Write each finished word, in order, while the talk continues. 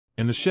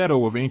In the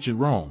shadow of ancient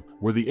Rome,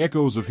 where the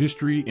echoes of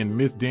history and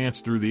myth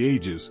dance through the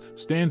ages,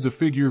 stands a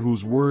figure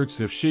whose words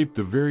have shaped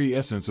the very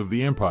essence of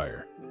the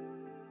empire.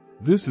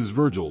 This is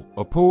Virgil,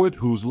 a poet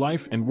whose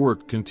life and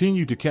work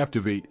continue to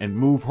captivate and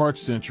move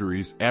hearts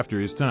centuries after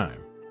his time.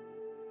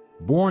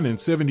 Born in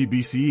 70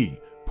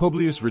 BCE,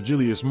 Publius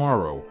Virgilius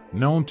Maro,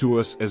 known to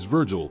us as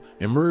Virgil,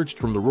 emerged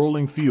from the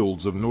rolling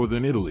fields of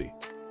northern Italy.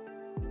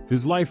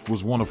 His life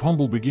was one of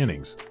humble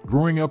beginnings,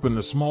 growing up in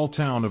the small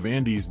town of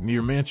Aeneid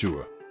near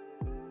Mantua.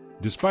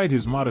 Despite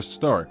his modest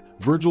start,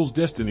 Virgil's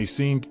destiny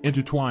seemed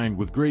intertwined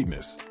with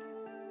greatness.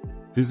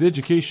 His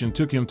education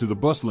took him to the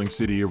bustling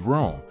city of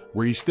Rome,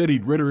 where he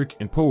studied rhetoric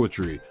and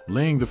poetry,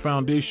 laying the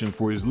foundation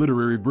for his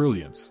literary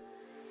brilliance.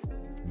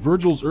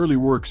 Virgil's early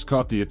works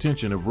caught the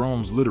attention of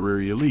Rome's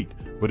literary elite,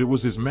 but it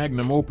was his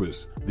magnum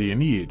opus, the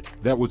Aeneid,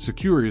 that would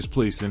secure his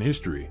place in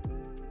history.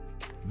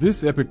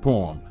 This epic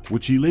poem,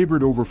 which he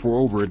labored over for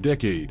over a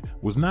decade,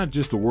 was not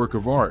just a work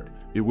of art,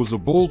 it was a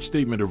bold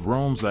statement of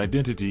Rome's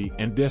identity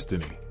and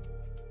destiny.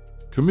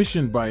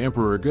 Commissioned by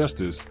Emperor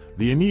Augustus,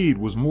 the Aeneid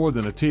was more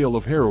than a tale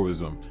of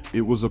heroism,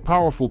 it was a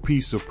powerful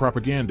piece of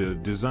propaganda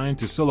designed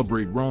to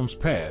celebrate Rome's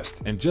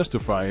past and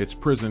justify its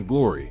present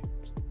glory.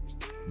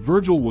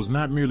 Virgil was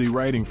not merely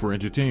writing for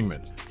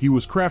entertainment, he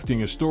was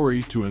crafting a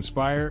story to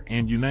inspire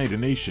and unite a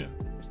nation.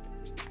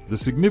 The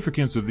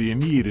significance of the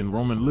Aeneid in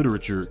Roman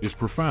literature is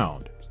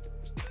profound.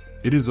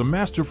 It is a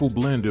masterful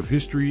blend of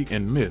history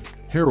and myth,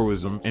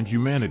 heroism and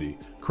humanity,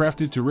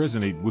 crafted to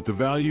resonate with the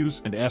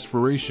values and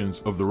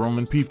aspirations of the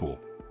Roman people.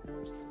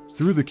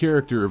 Through the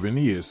character of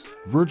Aeneas,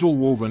 Virgil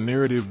wove a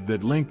narrative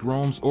that linked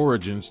Rome's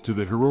origins to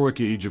the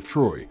heroic age of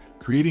Troy,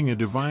 creating a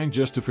divine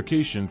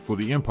justification for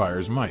the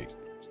empire's might.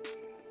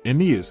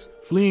 Aeneas,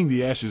 fleeing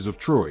the ashes of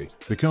Troy,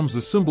 becomes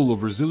a symbol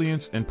of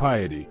resilience and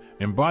piety,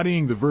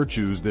 embodying the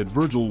virtues that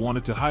Virgil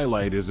wanted to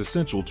highlight as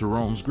essential to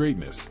Rome's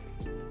greatness.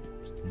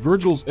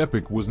 Virgil's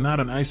epic was not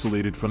an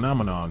isolated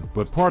phenomenon,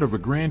 but part of a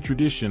grand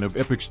tradition of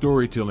epic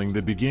storytelling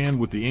that began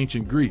with the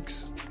ancient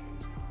Greeks.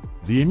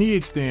 The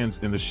Aeneid stands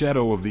in the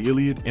shadow of the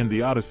Iliad and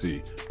the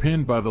Odyssey,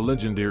 penned by the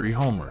legendary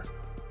Homer.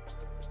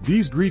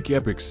 These Greek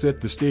epics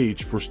set the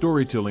stage for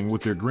storytelling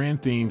with their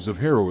grand themes of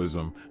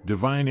heroism,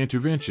 divine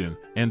intervention,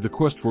 and the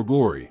quest for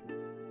glory.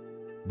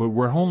 But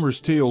where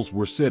Homer's tales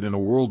were set in a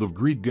world of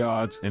Greek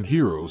gods and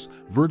heroes,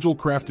 Virgil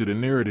crafted a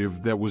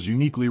narrative that was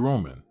uniquely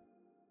Roman.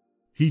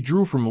 He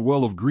drew from the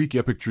well of Greek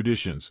epic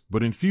traditions,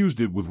 but infused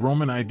it with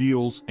Roman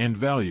ideals and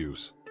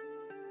values.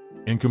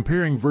 In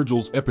comparing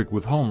Virgil's epic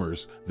with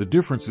Homer's, the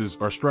differences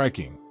are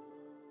striking.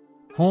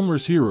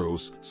 Homer's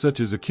heroes, such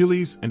as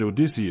Achilles and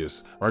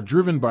Odysseus, are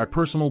driven by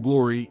personal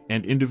glory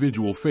and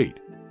individual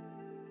fate.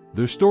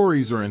 Their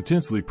stories are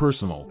intensely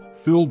personal,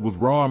 filled with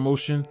raw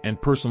emotion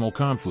and personal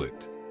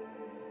conflict.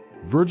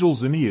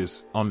 Virgil's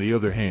Aeneas, on the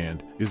other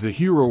hand, is a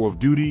hero of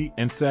duty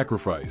and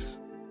sacrifice.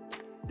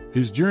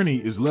 His journey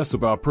is less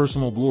about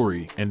personal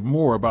glory and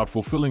more about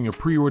fulfilling a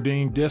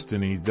preordained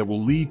destiny that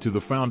will lead to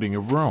the founding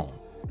of Rome.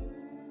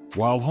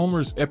 While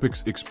Homer's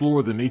epics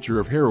explore the nature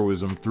of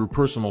heroism through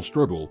personal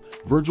struggle,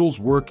 Virgil's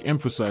work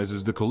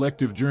emphasizes the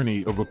collective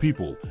journey of a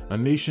people, a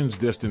nation's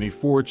destiny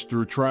forged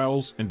through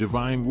trials and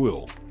divine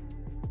will.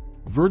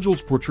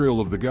 Virgil's portrayal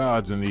of the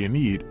gods in the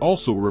Aeneid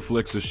also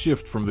reflects a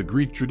shift from the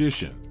Greek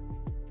tradition.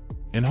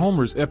 In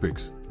Homer's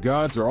epics,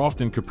 gods are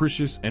often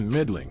capricious and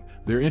meddling,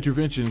 their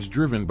interventions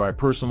driven by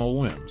personal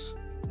whims.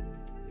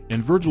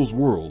 In Virgil's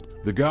world,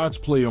 the gods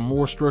play a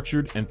more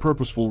structured and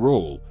purposeful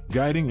role,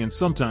 guiding and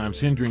sometimes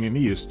hindering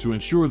Aeneas to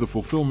ensure the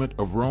fulfillment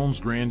of Rome's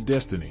grand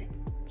destiny.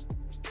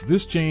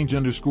 This change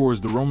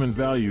underscores the Roman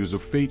values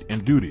of fate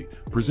and duty,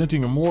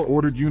 presenting a more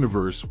ordered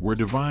universe where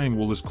divine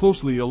will is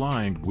closely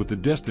aligned with the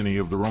destiny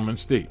of the Roman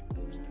state.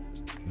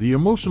 The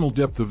emotional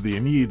depth of the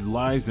Aeneid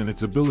lies in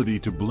its ability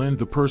to blend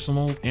the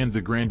personal and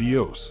the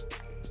grandiose.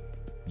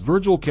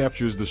 Virgil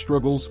captures the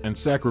struggles and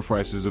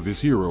sacrifices of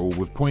his hero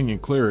with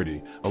poignant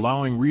clarity,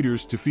 allowing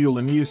readers to feel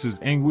Aeneas's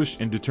anguish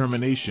and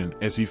determination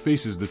as he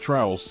faces the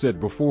trials set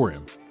before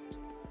him.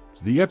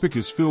 The epic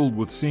is filled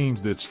with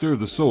scenes that stir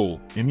the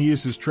soul: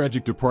 Aeneas's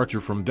tragic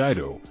departure from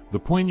Dido, the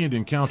poignant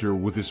encounter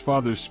with his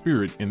father's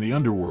spirit in the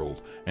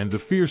underworld, and the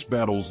fierce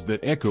battles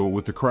that echo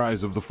with the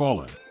cries of the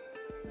fallen.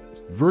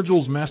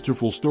 Virgil's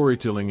masterful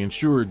storytelling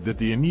ensured that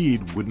the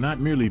Aeneid would not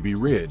merely be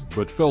read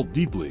but felt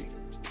deeply.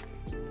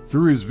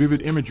 Through his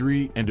vivid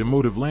imagery and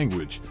emotive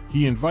language,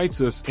 he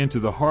invites us into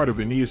the heart of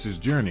Aeneas's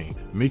journey,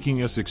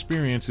 making us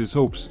experience his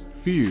hopes,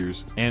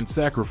 fears, and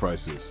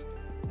sacrifices.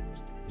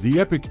 The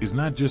epic is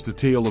not just a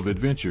tale of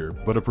adventure,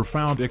 but a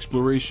profound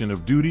exploration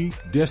of duty,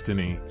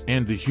 destiny,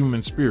 and the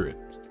human spirit.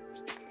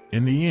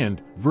 In the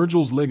end,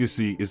 Virgil's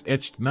legacy is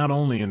etched not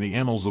only in the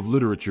annals of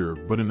literature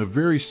but in the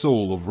very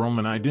soul of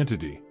Roman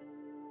identity.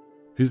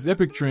 His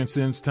epic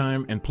transcends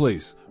time and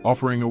place,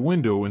 offering a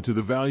window into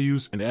the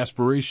values and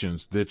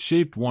aspirations that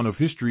shaped one of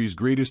history's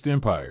greatest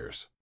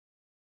empires.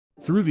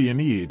 Through the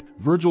Aeneid,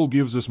 Virgil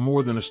gives us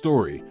more than a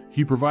story,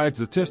 he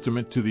provides a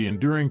testament to the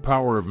enduring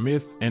power of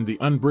myth and the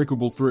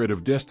unbreakable thread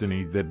of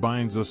destiny that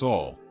binds us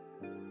all.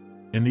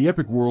 In the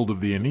epic world of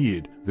the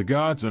Aeneid, the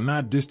gods are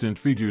not distant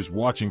figures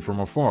watching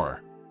from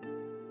afar.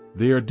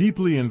 They are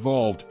deeply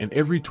involved in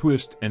every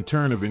twist and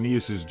turn of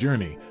Aeneas's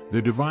journey,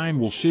 their divine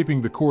will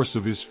shaping the course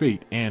of his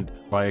fate and,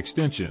 by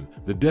extension,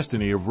 the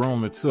destiny of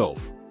Rome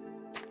itself.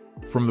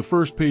 From the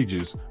first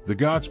pages, the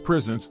god's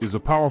presence is a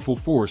powerful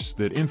force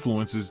that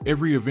influences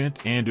every event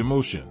and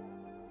emotion.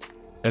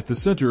 At the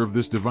center of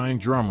this divine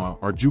drama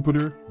are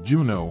Jupiter,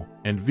 Juno,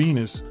 and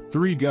Venus,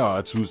 three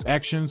gods whose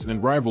actions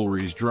and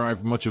rivalries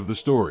drive much of the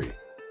story.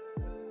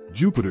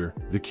 Jupiter,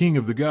 the king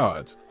of the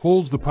gods,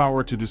 holds the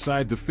power to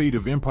decide the fate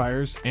of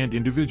empires and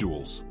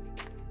individuals.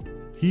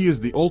 He is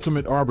the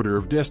ultimate arbiter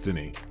of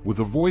destiny, with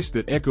a voice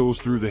that echoes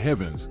through the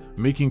heavens,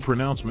 making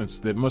pronouncements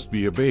that must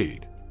be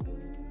obeyed.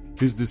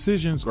 His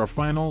decisions are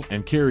final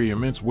and carry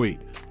immense weight,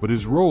 but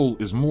his role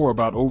is more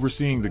about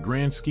overseeing the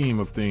grand scheme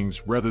of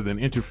things rather than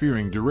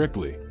interfering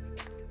directly.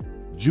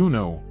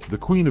 Juno, the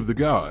queen of the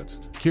gods,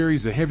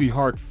 carries a heavy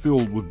heart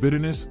filled with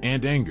bitterness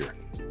and anger.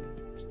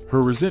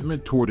 Her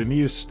resentment toward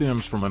Aeneas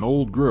stems from an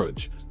old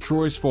grudge.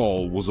 Troy's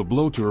fall was a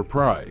blow to her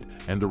pride,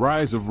 and the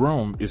rise of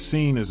Rome is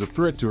seen as a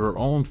threat to her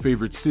own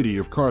favorite city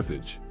of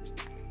Carthage.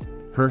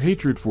 Her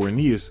hatred for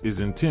Aeneas is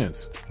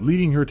intense,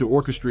 leading her to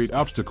orchestrate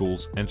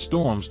obstacles and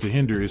storms to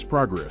hinder his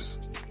progress.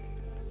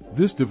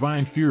 This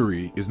divine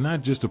fury is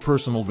not just a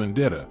personal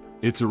vendetta,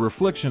 it's a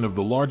reflection of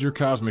the larger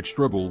cosmic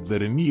struggle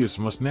that Aeneas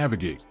must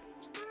navigate.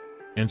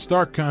 In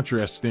stark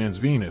contrast stands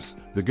Venus,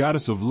 the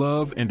goddess of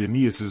love and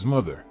Aeneas's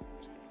mother.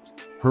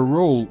 Her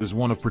role is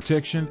one of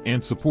protection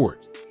and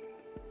support.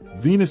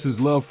 Venus's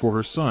love for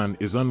her son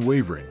is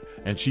unwavering,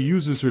 and she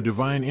uses her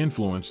divine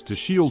influence to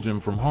shield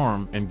him from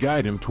harm and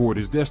guide him toward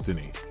his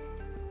destiny.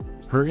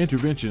 Her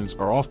interventions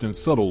are often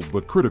subtle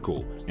but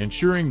critical,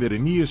 ensuring that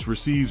Aeneas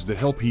receives the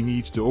help he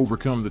needs to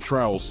overcome the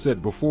trials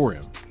set before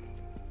him.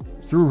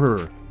 Through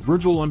her,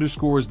 Virgil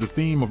underscores the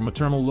theme of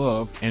maternal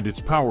love and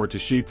its power to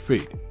shape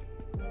fate.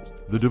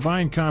 The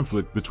divine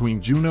conflict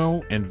between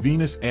Juno and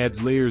Venus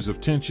adds layers of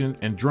tension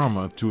and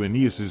drama to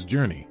Aeneas's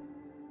journey.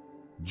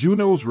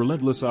 Juno's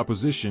relentless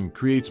opposition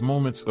creates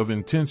moments of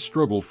intense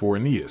struggle for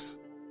Aeneas.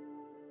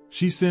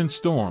 She sends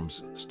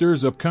storms,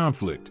 stirs up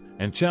conflict,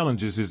 and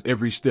challenges his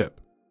every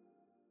step.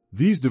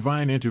 These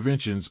divine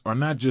interventions are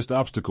not just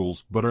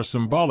obstacles but are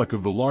symbolic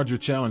of the larger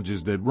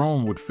challenges that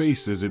Rome would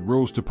face as it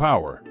rose to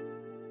power.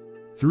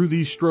 Through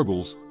these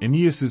struggles,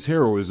 Aeneas's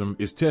heroism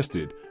is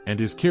tested, and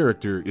his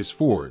character is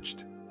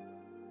forged.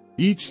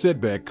 Each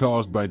setback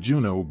caused by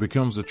Juno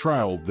becomes a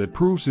trial that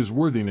proves his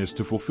worthiness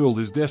to fulfill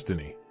his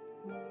destiny.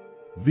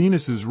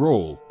 Venus's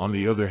role, on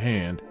the other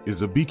hand,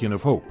 is a beacon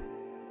of hope.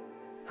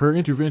 Her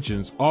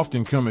interventions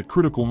often come at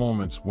critical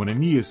moments when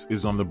Aeneas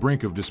is on the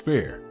brink of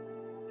despair.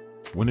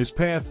 When his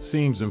path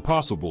seems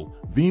impossible,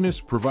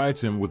 Venus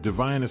provides him with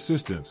divine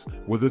assistance,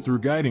 whether through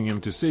guiding him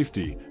to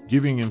safety,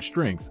 giving him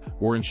strength,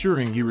 or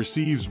ensuring he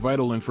receives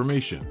vital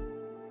information.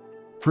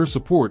 Her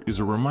support is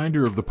a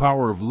reminder of the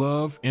power of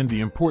love and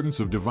the importance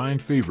of divine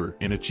favor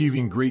in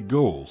achieving great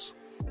goals.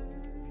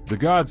 The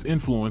gods'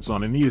 influence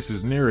on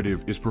Aeneas's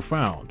narrative is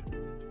profound.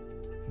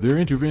 Their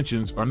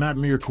interventions are not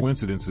mere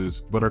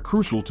coincidences but are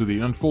crucial to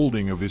the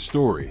unfolding of his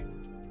story.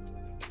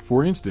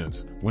 For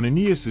instance, when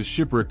Aeneas is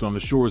shipwrecked on the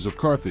shores of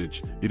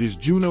Carthage, it is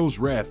Juno's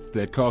wrath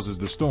that causes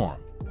the storm.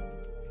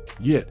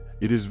 Yet,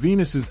 it is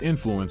Venus's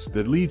influence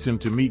that leads him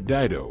to meet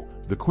Dido,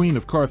 the queen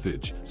of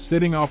Carthage,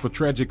 setting off a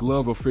tragic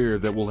love affair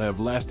that will have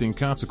lasting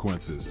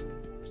consequences.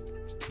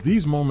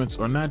 These moments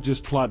are not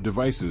just plot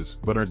devices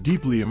but are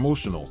deeply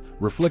emotional,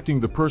 reflecting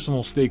the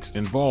personal stakes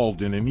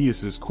involved in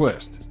Aeneas's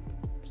quest.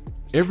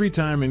 Every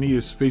time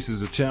Aeneas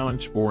faces a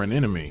challenge or an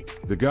enemy,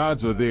 the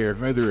gods are there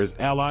either as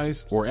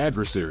allies or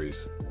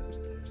adversaries.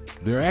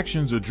 Their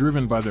actions are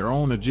driven by their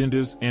own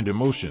agendas and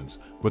emotions,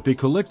 but they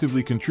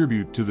collectively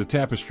contribute to the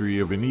tapestry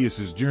of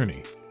Aeneas's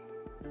journey.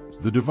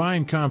 The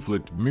divine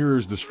conflict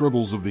mirrors the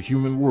struggles of the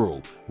human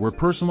world, where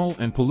personal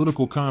and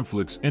political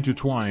conflicts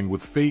intertwine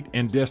with fate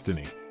and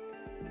destiny.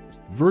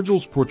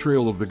 Virgil's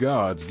portrayal of the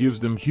gods gives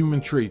them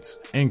human traits: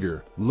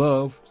 anger,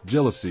 love,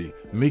 jealousy,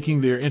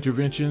 making their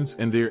interventions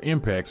and their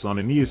impacts on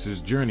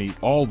Aeneas's journey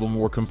all the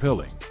more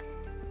compelling.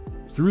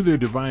 Through their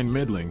divine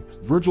meddling,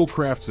 Virgil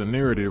crafts a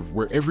narrative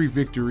where every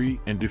victory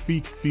and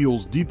defeat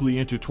feels deeply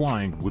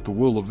intertwined with the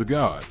will of the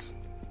gods.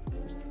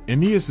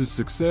 Aeneas's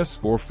success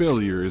or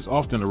failure is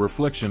often a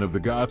reflection of the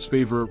gods'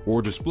 favor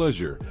or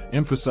displeasure,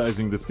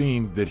 emphasizing the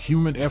theme that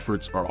human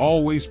efforts are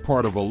always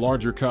part of a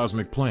larger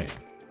cosmic plan.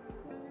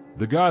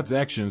 The gods'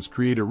 actions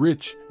create a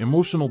rich,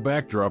 emotional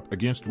backdrop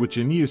against which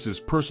Aeneas's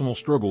personal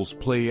struggles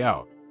play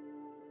out.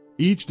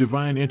 Each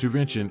divine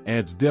intervention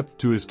adds depth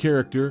to his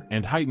character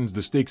and heightens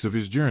the stakes of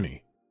his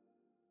journey.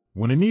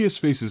 When Aeneas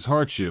faces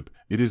hardship,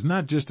 it is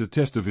not just a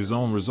test of his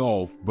own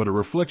resolve but a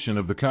reflection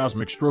of the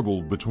cosmic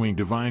struggle between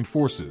divine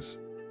forces.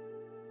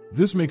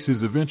 This makes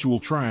his eventual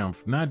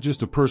triumph not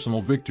just a personal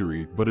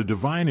victory but a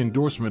divine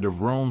endorsement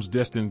of Rome's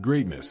destined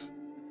greatness.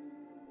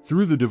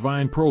 Through the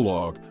divine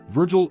prologue,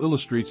 Virgil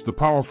illustrates the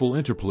powerful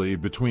interplay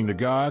between the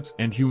gods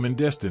and human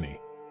destiny.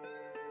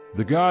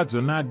 The gods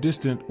are not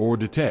distant or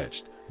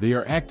detached, they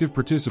are active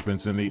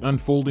participants in the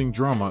unfolding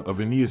drama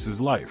of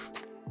Aeneas's life.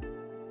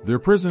 Their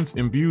presence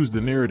imbues the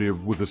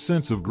narrative with a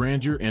sense of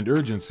grandeur and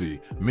urgency,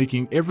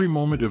 making every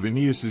moment of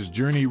Aeneas's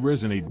journey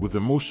resonate with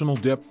emotional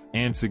depth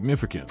and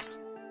significance.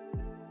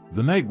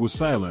 The night was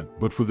silent,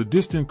 but for the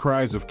distant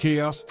cries of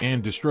chaos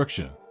and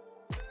destruction.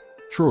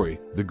 Troy,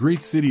 the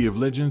great city of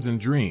legends and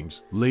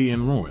dreams, lay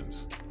in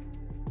ruins.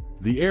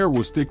 The air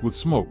was thick with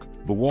smoke,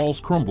 the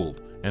walls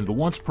crumbled, and the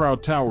once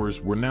proud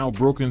towers were now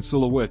broken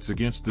silhouettes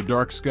against the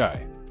dark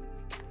sky.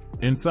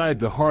 Inside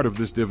the heart of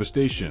this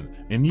devastation,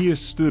 Aeneas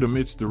stood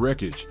amidst the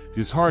wreckage,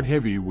 his heart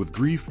heavy with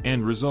grief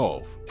and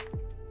resolve.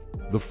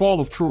 The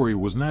fall of Troy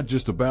was not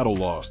just a battle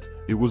lost,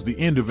 it was the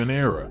end of an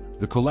era,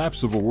 the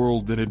collapse of a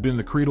world that had been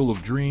the cradle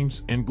of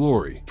dreams and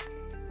glory.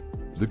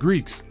 The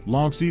Greeks,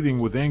 long seething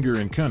with anger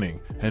and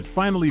cunning, had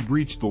finally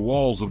breached the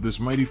walls of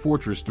this mighty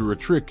fortress through a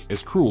trick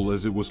as cruel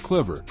as it was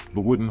clever, the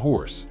wooden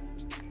horse.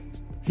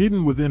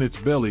 Hidden within its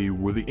belly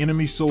were the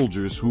enemy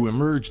soldiers who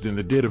emerged in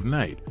the dead of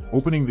night,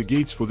 opening the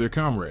gates for their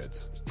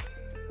comrades.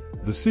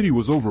 The city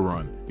was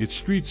overrun, its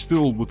streets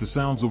filled with the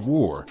sounds of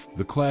war,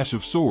 the clash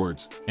of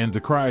swords, and the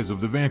cries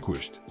of the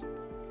vanquished.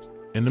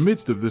 In the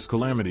midst of this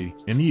calamity,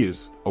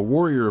 Aeneas, a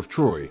warrior of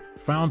Troy,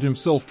 found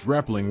himself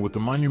grappling with the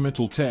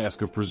monumental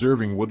task of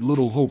preserving what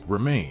little hope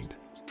remained.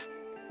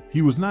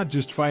 He was not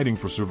just fighting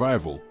for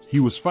survival, he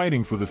was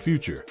fighting for the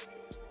future.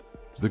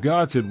 The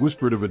gods had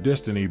whispered of a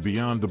destiny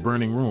beyond the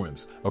burning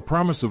ruins, a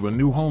promise of a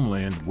new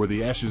homeland where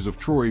the ashes of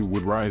Troy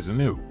would rise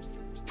anew.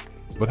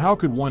 But how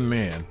could one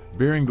man,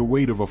 bearing the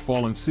weight of a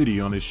fallen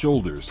city on his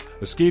shoulders,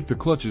 escape the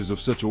clutches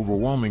of such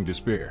overwhelming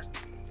despair?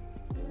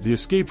 The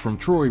escape from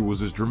Troy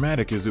was as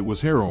dramatic as it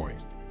was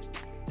harrowing.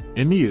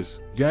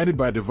 Aeneas, guided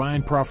by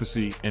divine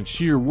prophecy and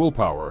sheer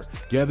willpower,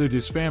 gathered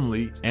his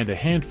family and a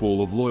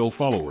handful of loyal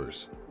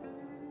followers.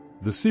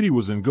 The city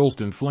was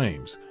engulfed in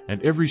flames,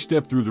 and every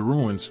step through the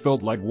ruins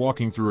felt like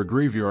walking through a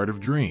graveyard of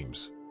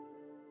dreams.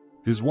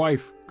 His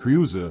wife,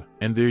 Creusa,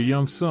 and their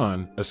young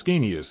son,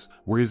 Aeneas,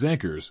 were his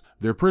anchors,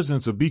 their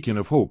presence a beacon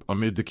of hope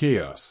amid the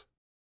chaos.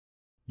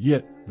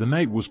 Yet, the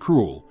night was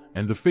cruel,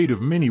 and the fate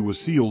of many was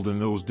sealed in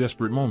those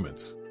desperate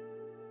moments.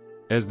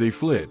 As they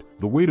fled,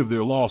 the weight of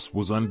their loss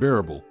was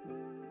unbearable.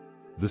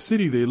 The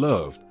city they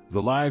loved,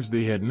 the lives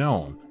they had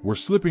known, were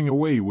slipping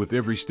away with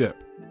every step.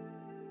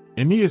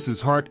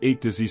 Aeneas's heart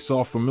ached as he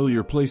saw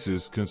familiar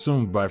places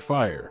consumed by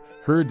fire,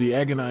 heard the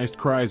agonized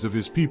cries of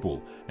his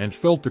people, and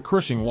felt the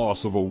crushing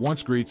loss of a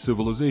once great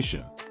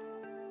civilization.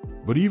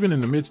 But even in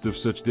the midst of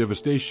such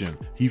devastation,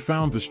 he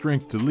found the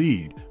strength to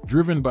lead,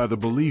 driven by the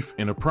belief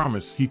in a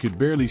promise he could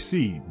barely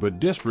see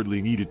but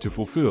desperately needed to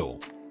fulfill.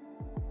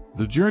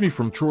 The journey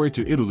from Troy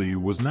to Italy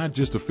was not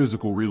just a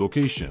physical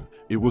relocation,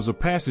 it was a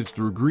passage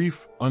through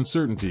grief,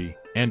 uncertainty,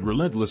 and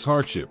relentless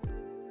hardship.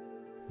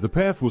 The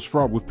path was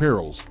fraught with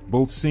perils,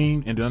 both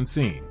seen and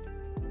unseen.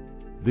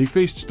 They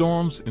faced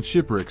storms and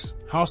shipwrecks,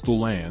 hostile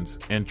lands,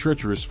 and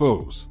treacherous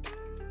foes.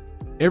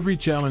 Every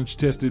challenge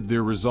tested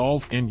their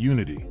resolve and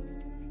unity.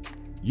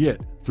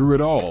 Yet, through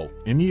it all,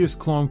 Aeneas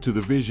clung to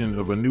the vision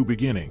of a new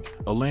beginning,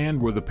 a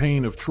land where the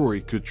pain of Troy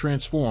could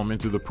transform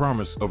into the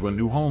promise of a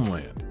new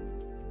homeland.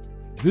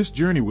 This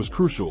journey was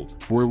crucial,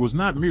 for it was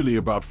not merely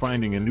about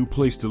finding a new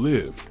place to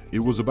live, it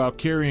was about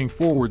carrying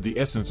forward the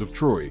essence of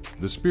Troy,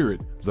 the spirit,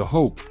 the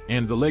hope,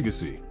 and the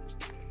legacy.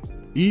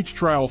 Each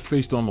trial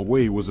faced on the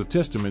way was a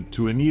testament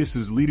to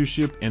Aeneas's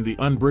leadership and the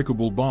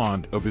unbreakable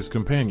bond of his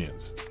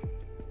companions.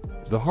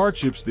 The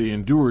hardships they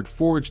endured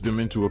forged them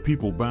into a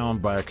people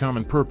bound by a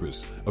common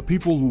purpose, a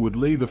people who would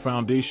lay the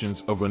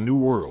foundations of a new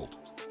world.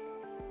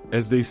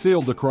 As they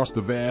sailed across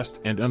the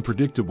vast and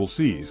unpredictable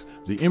seas,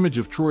 the image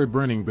of Troy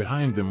burning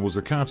behind them was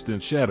a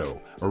constant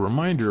shadow, a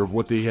reminder of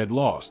what they had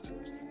lost.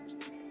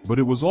 But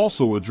it was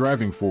also a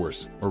driving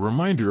force, a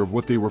reminder of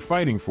what they were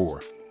fighting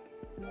for.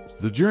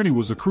 The journey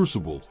was a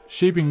crucible,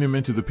 shaping them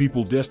into the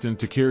people destined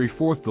to carry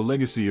forth the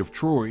legacy of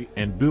Troy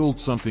and build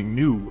something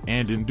new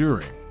and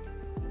enduring.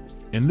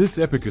 In this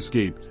epic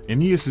escape,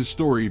 Aeneas's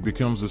story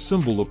becomes a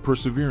symbol of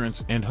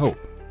perseverance and hope.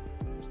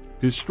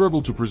 His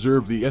struggle to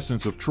preserve the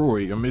essence of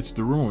Troy amidst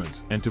the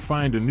ruins and to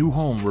find a new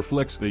home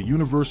reflects a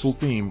universal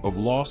theme of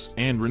loss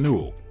and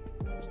renewal.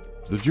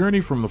 The journey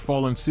from the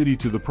fallen city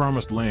to the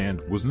promised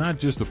land was not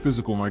just a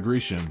physical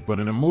migration but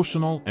an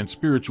emotional and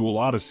spiritual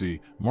odyssey,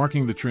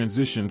 marking the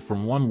transition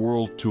from one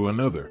world to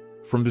another,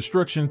 from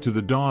destruction to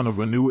the dawn of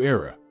a new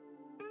era.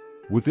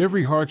 With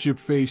every hardship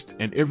faced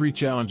and every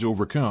challenge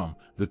overcome,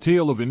 the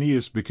tale of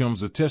Aeneas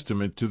becomes a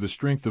testament to the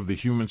strength of the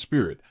human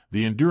spirit,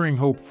 the enduring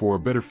hope for a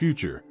better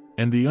future,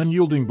 and the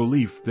unyielding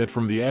belief that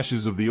from the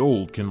ashes of the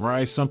old can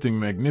rise something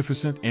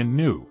magnificent and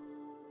new.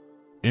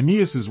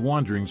 Aeneas's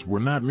wanderings were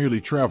not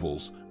merely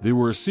travels, they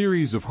were a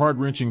series of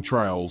heart-wrenching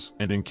trials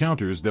and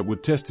encounters that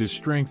would test his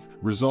strength,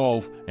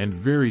 resolve, and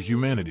very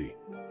humanity.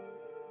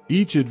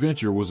 Each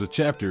adventure was a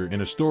chapter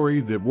in a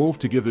story that wove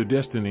together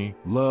destiny,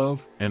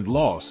 love, and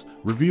loss,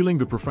 revealing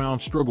the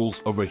profound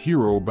struggles of a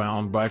hero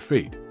bound by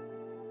fate.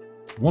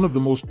 One of the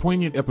most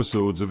poignant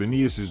episodes of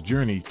Aeneas's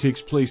journey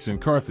takes place in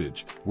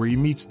Carthage, where he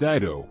meets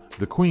Dido,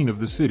 the queen of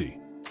the city.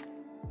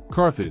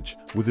 Carthage,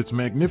 with its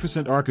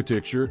magnificent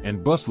architecture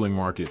and bustling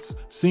markets,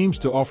 seems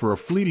to offer a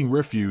fleeting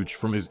refuge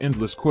from his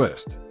endless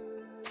quest.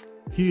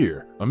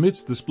 Here,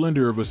 amidst the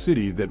splendor of a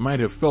city that might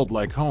have felt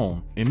like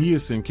home,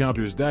 Aeneas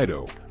encounters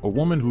Dido, a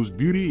woman whose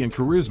beauty and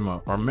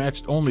charisma are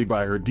matched only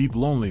by her deep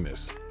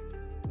loneliness.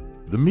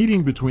 The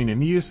meeting between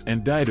Aeneas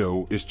and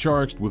Dido is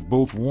charged with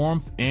both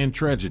warmth and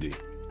tragedy.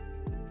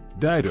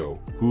 Dido,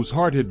 whose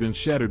heart had been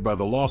shattered by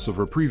the loss of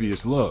her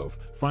previous love,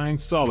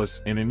 finds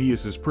solace in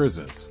Aeneas's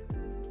presence.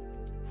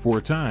 For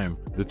a time,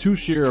 the two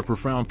share a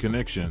profound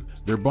connection,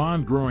 their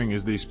bond growing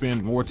as they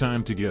spend more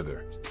time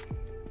together.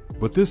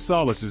 But this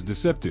solace is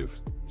deceptive.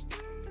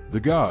 The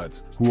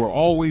gods, who are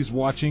always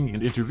watching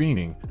and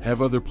intervening,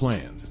 have other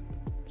plans.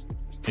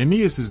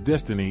 Aeneas's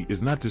destiny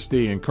is not to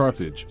stay in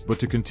Carthage, but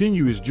to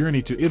continue his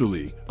journey to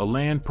Italy, a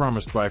land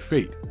promised by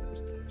fate.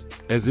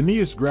 As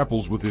Aeneas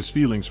grapples with his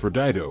feelings for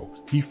Dido,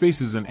 he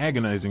faces an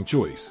agonizing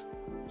choice.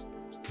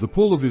 The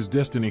pull of his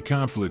destiny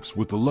conflicts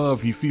with the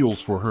love he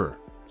feels for her.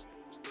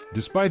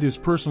 Despite his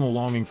personal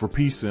longing for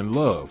peace and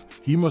love,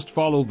 he must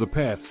follow the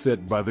path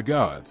set by the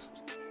gods.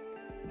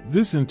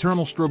 This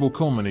internal struggle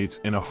culminates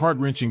in a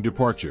heart-wrenching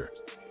departure.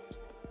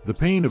 The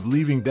pain of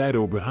leaving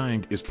Dido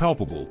behind is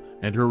palpable,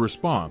 and her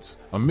response,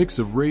 a mix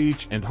of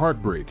rage and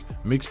heartbreak,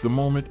 makes the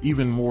moment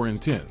even more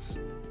intense.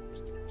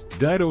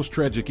 Dido's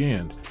tragic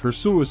end, her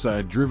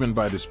suicide driven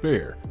by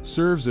despair,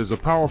 serves as a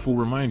powerful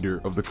reminder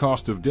of the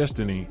cost of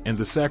destiny and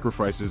the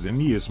sacrifices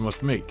Aeneas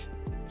must make.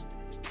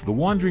 The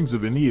wanderings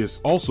of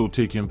Aeneas also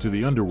take him to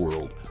the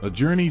underworld, a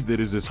journey that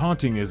is as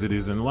haunting as it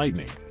is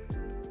enlightening.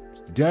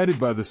 Guided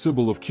by the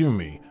Sibyl of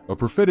Cumae, a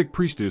prophetic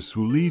priestess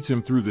who leads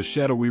him through the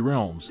shadowy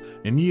realms,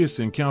 Aeneas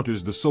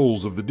encounters the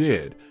souls of the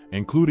dead,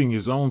 including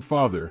his own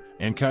father,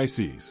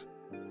 Anchises.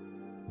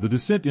 The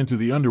descent into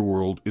the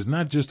underworld is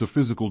not just a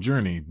physical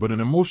journey but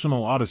an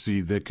emotional odyssey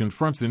that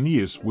confronts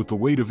Aeneas with the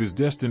weight of his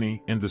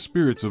destiny and the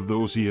spirits of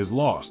those he has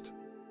lost.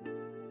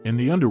 In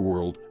the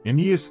underworld,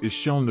 Aeneas is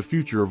shown the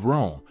future of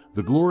Rome,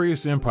 the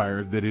glorious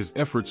empire that his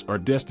efforts are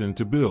destined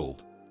to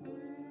build.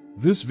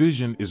 This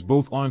vision is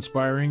both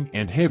awe-inspiring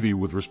and heavy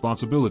with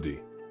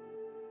responsibility.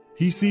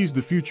 He sees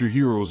the future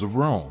heroes of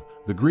Rome,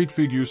 the great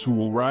figures who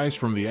will rise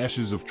from the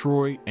ashes of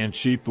Troy and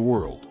shape the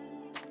world.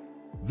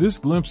 This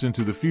glimpse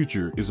into the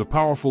future is a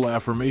powerful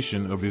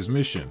affirmation of his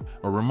mission,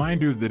 a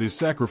reminder that his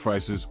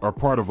sacrifices are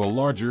part of a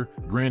larger,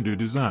 grander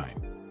design.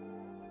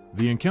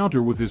 The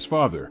encounter with his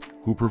father,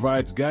 who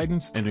provides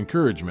guidance and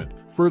encouragement,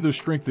 further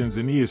strengthens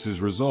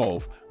Aeneas's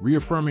resolve,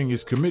 reaffirming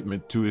his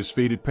commitment to his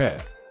fated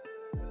path.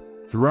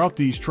 Throughout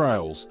these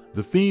trials,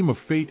 the theme of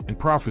fate and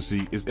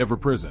prophecy is ever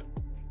present.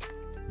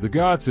 The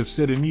gods have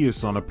set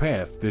Aeneas on a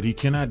path that he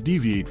cannot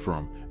deviate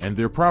from, and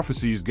their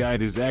prophecies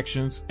guide his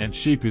actions and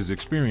shape his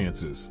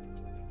experiences.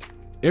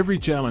 Every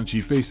challenge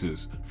he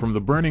faces, from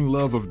the burning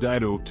love of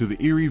Dido to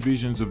the eerie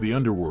visions of the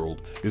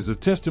underworld, is a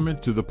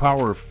testament to the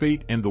power of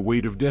fate and the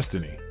weight of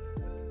destiny.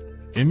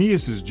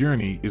 Aeneas's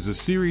journey is a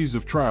series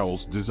of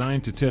trials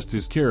designed to test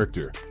his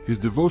character, his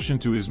devotion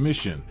to his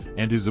mission,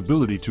 and his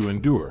ability to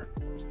endure.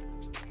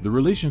 The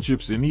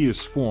relationships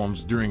Aeneas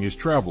forms during his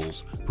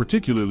travels,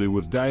 particularly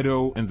with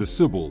Dido and the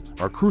Sibyl,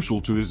 are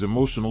crucial to his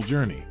emotional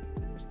journey.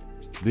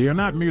 They are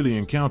not merely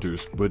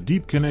encounters, but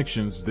deep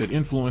connections that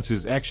influence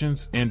his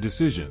actions and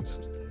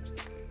decisions.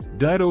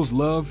 Dido's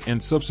love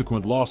and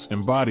subsequent loss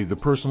embody the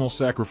personal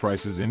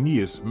sacrifices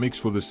Aeneas makes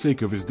for the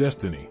sake of his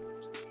destiny.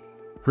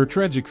 Her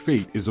tragic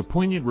fate is a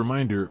poignant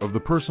reminder of the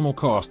personal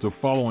cost of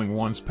following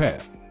one's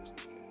path.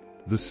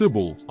 The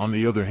Sibyl, on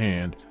the other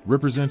hand,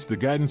 represents the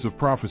guidance of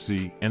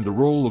prophecy and the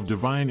role of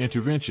divine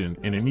intervention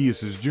in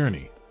Aeneas's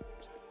journey.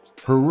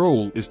 Her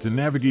role is to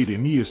navigate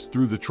Aeneas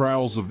through the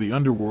trials of the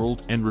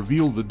underworld and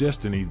reveal the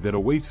destiny that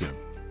awaits him.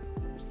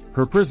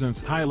 Her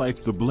presence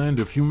highlights the blend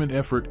of human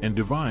effort and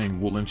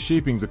divine will in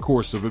shaping the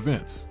course of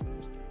events.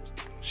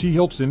 She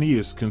helps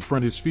Aeneas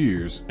confront his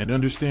fears and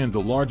understand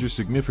the larger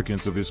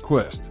significance of his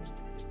quest.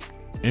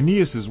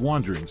 Aeneas's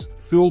wanderings,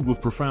 filled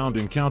with profound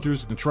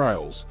encounters and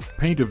trials,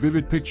 paint a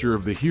vivid picture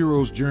of the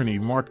hero's journey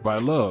marked by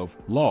love,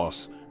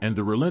 loss, and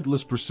the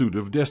relentless pursuit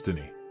of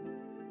destiny.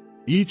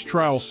 Each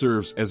trial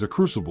serves as a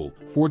crucible,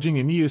 forging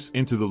Aeneas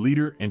into the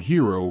leader and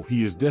hero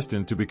he is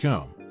destined to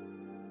become.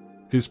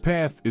 His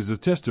path is a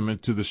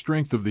testament to the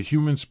strength of the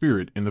human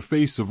spirit in the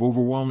face of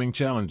overwhelming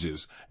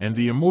challenges, and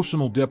the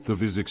emotional depth of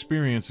his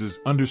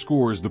experiences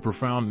underscores the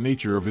profound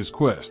nature of his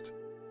quest.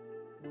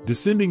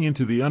 Descending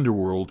into the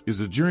underworld is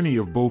a journey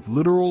of both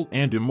literal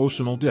and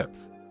emotional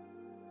depth.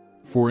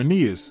 For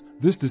Aeneas,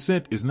 this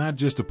descent is not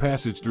just a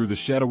passage through the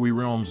shadowy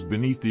realms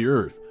beneath the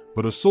earth,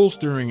 but a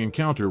soul-stirring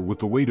encounter with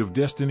the weight of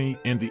destiny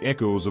and the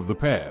echoes of the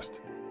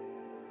past.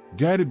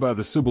 Guided by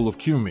the Sibyl of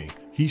Cumae,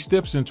 he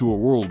steps into a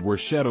world where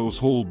shadows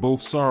hold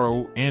both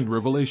sorrow and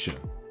revelation.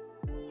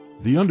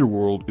 The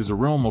underworld is a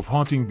realm of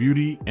haunting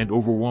beauty and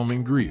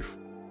overwhelming grief.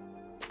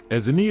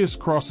 As Aeneas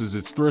crosses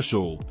its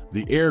threshold,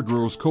 the air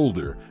grows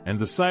colder, and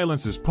the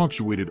silence is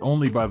punctuated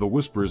only by the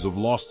whispers of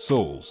lost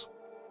souls.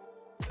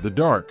 The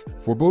dark,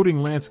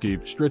 foreboding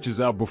landscape stretches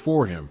out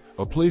before him,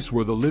 a place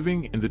where the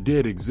living and the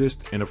dead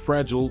exist in a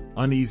fragile,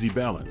 uneasy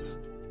balance.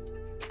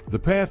 The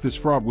path is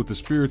fraught with the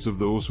spirits of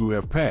those who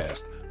have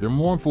passed, their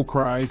mournful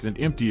cries and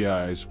empty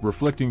eyes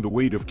reflecting the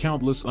weight of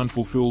countless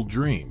unfulfilled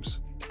dreams.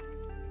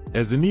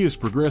 As Aeneas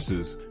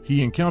progresses,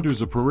 he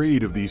encounters a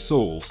parade of these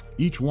souls,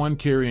 each one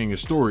carrying a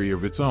story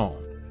of its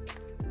own.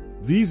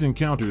 These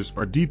encounters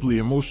are deeply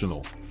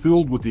emotional,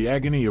 filled with the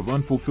agony of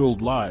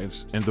unfulfilled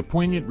lives and the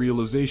poignant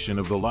realization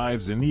of the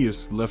lives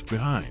Aeneas left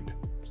behind.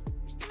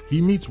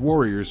 He meets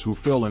warriors who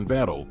fell in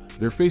battle,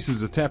 their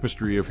faces a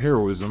tapestry of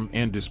heroism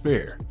and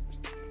despair.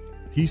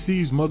 He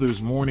sees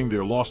mothers mourning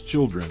their lost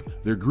children,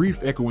 their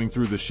grief echoing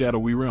through the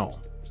shadowy realm.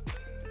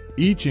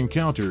 Each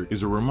encounter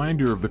is a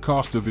reminder of the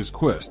cost of his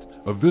quest,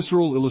 a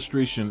visceral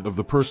illustration of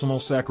the personal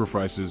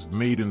sacrifices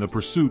made in the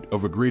pursuit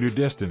of a greater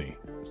destiny.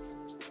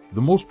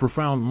 The most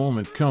profound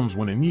moment comes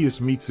when Aeneas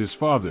meets his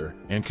father,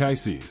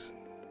 Anchises.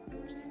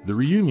 The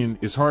reunion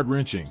is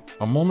heart-wrenching,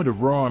 a moment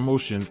of raw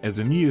emotion as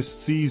Aeneas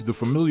sees the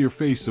familiar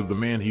face of the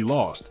man he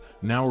lost,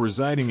 now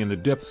residing in the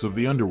depths of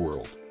the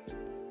underworld.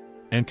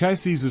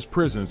 Anchises'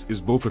 presence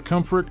is both a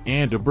comfort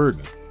and a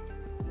burden.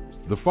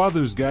 The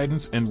father's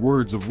guidance and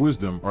words of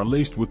wisdom are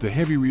laced with the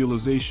heavy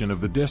realization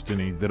of the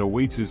destiny that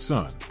awaits his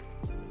son.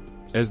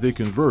 As they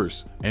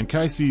converse,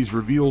 Anchises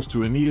reveals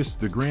to Aeneas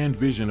the grand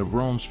vision of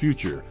Rome's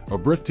future, a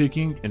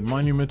breathtaking and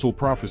monumental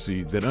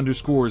prophecy that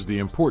underscores the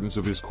importance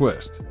of his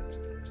quest.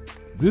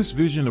 This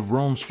vision of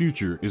Rome's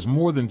future is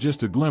more than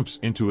just a glimpse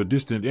into a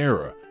distant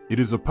era, it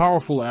is a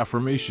powerful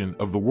affirmation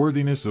of the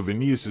worthiness of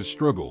Aeneas'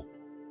 struggle.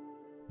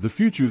 The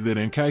future that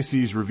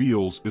Anchises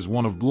reveals is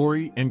one of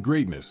glory and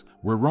greatness,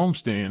 where Rome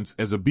stands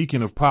as a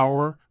beacon of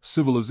power,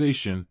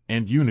 civilization,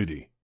 and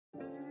unity.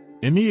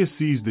 Aeneas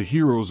sees the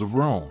heroes of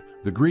Rome,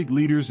 the great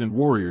leaders and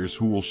warriors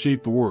who will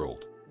shape the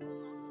world.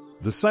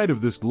 The sight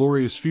of this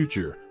glorious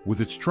future,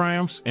 with its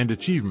triumphs and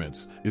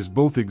achievements, is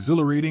both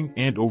exhilarating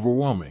and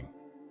overwhelming.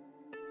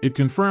 It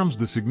confirms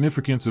the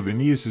significance of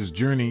Aeneas'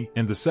 journey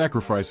and the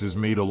sacrifices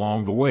made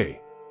along the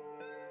way.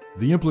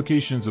 The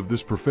implications of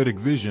this prophetic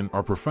vision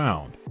are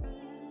profound.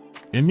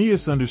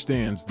 Aeneas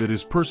understands that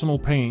his personal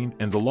pain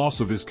and the loss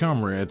of his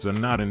comrades are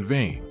not in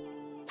vain.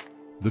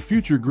 The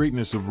future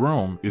greatness of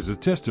Rome is a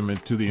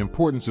testament to the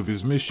importance of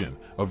his mission,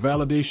 a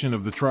validation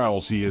of the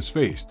trials he has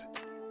faced.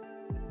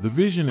 The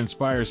vision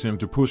inspires him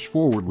to push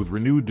forward with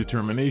renewed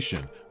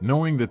determination,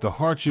 knowing that the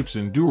hardships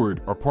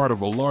endured are part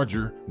of a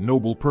larger,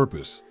 noble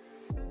purpose.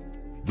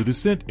 The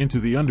descent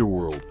into the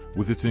underworld,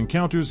 with its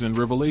encounters and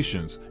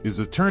revelations, is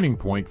a turning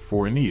point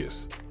for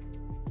Aeneas.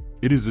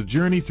 It is a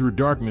journey through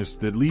darkness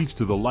that leads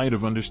to the light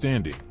of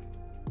understanding.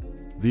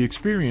 The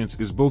experience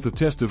is both a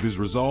test of his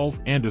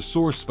resolve and a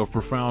source of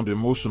profound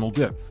emotional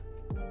depth.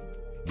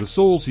 The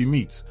souls he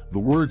meets, the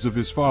words of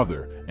his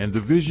father, and the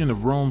vision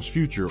of Rome's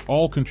future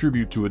all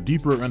contribute to a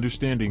deeper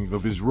understanding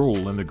of his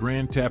role in the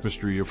grand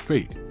tapestry of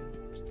fate.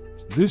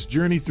 This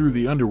journey through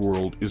the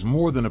underworld is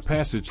more than a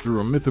passage through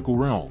a mythical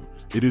realm.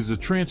 It is a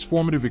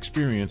transformative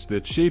experience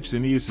that shapes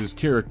Aeneas'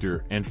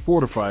 character and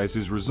fortifies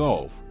his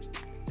resolve.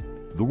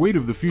 The weight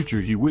of the future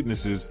he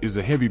witnesses is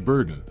a heavy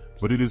burden,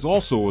 but it is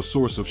also a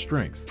source of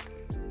strength.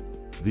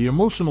 The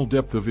emotional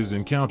depth of his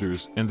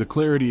encounters and the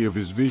clarity of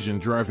his vision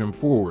drive him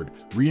forward,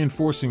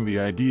 reinforcing the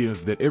idea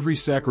that every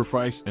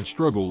sacrifice and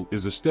struggle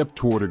is a step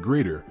toward a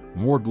greater,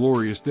 more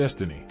glorious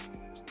destiny.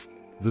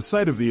 The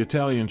sight of the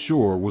Italian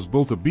shore was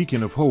both a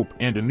beacon of hope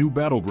and a new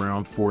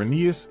battleground for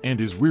Aeneas and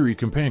his weary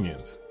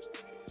companions.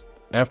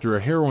 After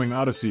a harrowing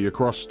odyssey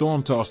across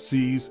storm-tossed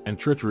seas and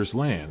treacherous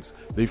lands,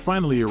 they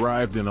finally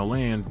arrived in a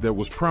land that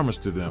was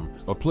promised to them,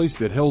 a place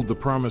that held the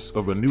promise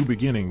of a new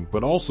beginning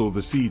but also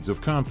the seeds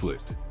of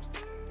conflict.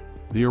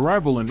 The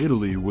arrival in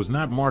Italy was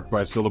not marked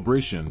by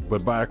celebration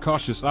but by a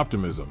cautious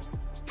optimism.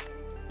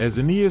 As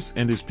Aeneas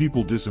and his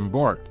people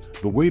disembarked,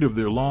 the weight of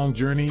their long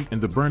journey and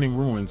the burning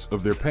ruins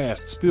of their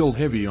past still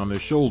heavy on their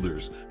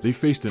shoulders, they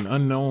faced an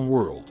unknown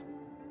world.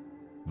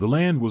 The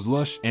land was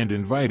lush and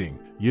inviting,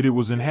 yet it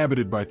was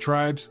inhabited by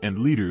tribes and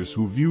leaders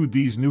who viewed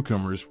these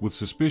newcomers with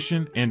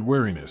suspicion and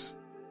wariness.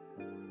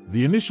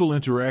 The initial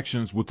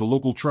interactions with the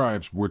local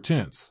tribes were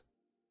tense.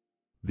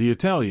 The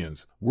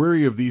Italians,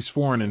 wary of these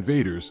foreign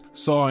invaders,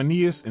 saw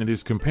Aeneas and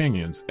his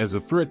companions as a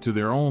threat to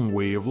their own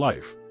way of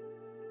life.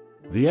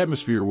 The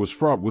atmosphere was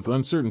fraught with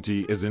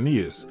uncertainty as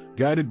Aeneas,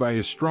 guided by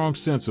his strong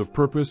sense of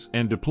purpose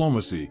and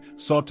diplomacy,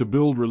 sought to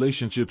build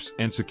relationships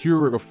and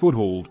secure a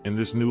foothold in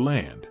this new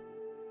land.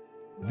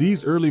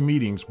 These early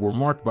meetings were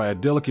marked by a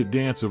delicate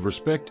dance of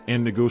respect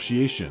and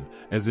negotiation,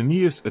 as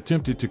Aeneas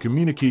attempted to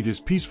communicate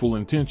his peaceful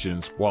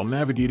intentions while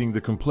navigating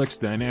the complex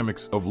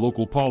dynamics of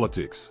local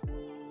politics.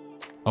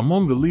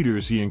 Among the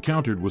leaders he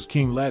encountered was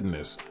King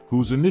Latinus,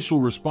 whose initial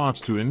response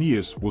to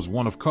Aeneas was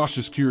one of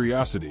cautious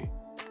curiosity.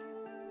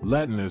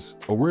 Latinus,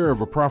 aware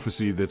of a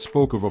prophecy that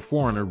spoke of a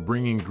foreigner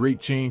bringing great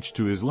change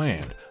to his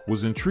land,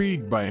 was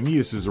intrigued by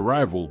Aeneas'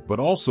 arrival but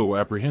also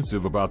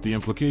apprehensive about the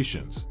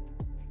implications.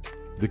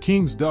 The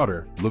king's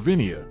daughter,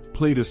 Lavinia,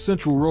 played a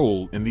central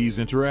role in these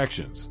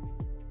interactions.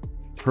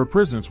 Her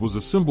presence was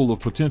a symbol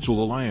of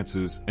potential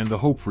alliances and the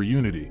hope for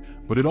unity,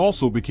 but it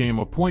also became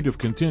a point of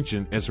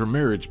contention as her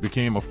marriage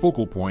became a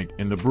focal point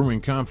in the brewing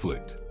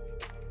conflict.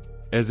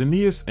 As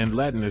Aeneas and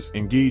Latinus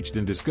engaged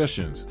in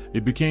discussions,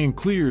 it became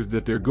clear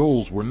that their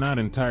goals were not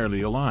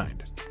entirely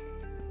aligned.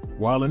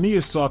 While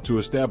Aeneas sought to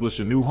establish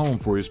a new home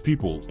for his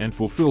people and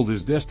fulfilled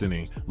his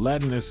destiny,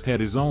 Latinus had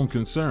his own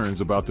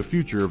concerns about the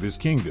future of his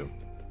kingdom.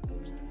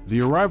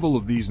 The arrival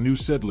of these new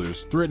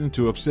settlers threatened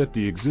to upset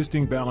the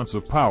existing balance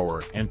of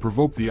power and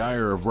provoke the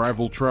ire of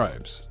rival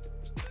tribes.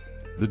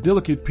 The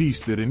delicate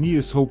peace that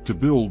Aeneas hoped to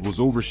build was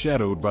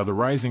overshadowed by the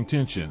rising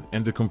tension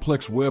and the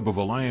complex web of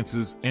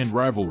alliances and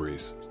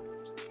rivalries.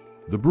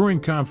 The brewing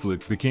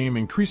conflict became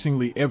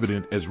increasingly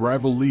evident as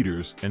rival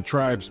leaders and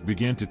tribes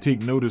began to take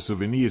notice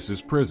of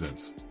Aeneas's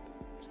presence.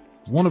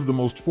 One of the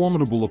most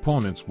formidable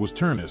opponents was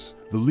Turnus,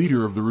 the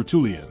leader of the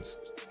Rutulians.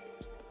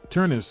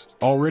 Turnus,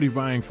 already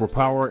vying for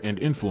power and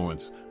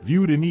influence,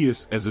 viewed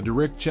Aeneas as a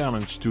direct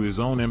challenge to his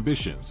own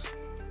ambitions.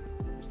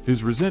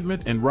 His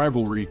resentment and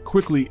rivalry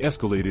quickly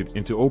escalated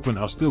into open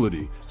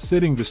hostility,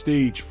 setting the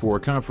stage for a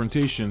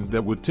confrontation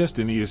that would test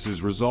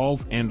Aeneas's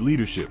resolve and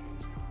leadership.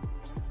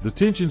 The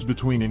tensions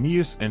between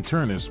Aeneas and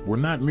Turnus were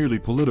not merely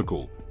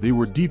political, they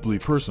were deeply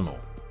personal.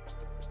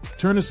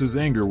 Turnus's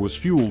anger was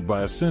fueled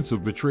by a sense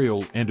of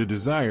betrayal and a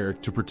desire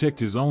to protect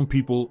his own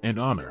people and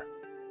honor.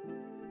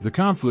 The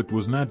conflict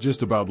was not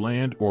just about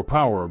land or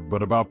power,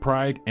 but about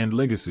pride and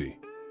legacy.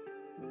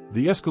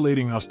 The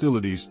escalating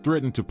hostilities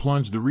threatened to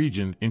plunge the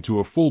region into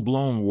a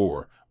full-blown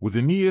war, with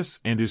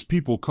Aeneas and his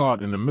people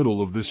caught in the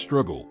middle of this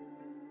struggle.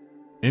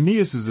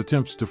 Aeneas's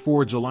attempts to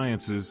forge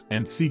alliances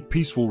and seek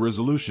peaceful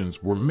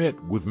resolutions were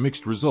met with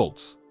mixed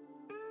results.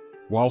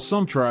 While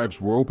some tribes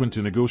were open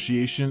to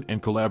negotiation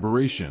and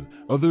collaboration,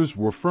 others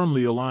were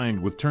firmly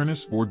aligned with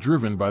Turnus or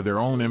driven by their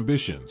own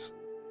ambitions.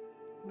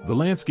 The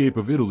landscape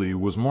of Italy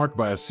was marked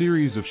by a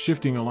series of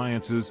shifting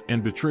alliances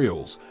and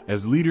betrayals,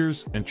 as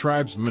leaders and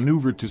tribes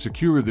maneuvered to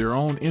secure their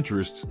own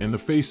interests in the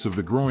face of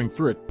the growing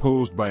threat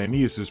posed by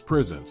Aeneas's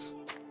presence.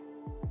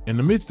 In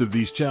the midst of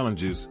these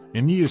challenges,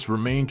 Aeneas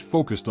remained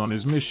focused on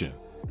his mission.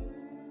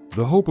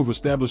 The hope of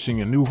establishing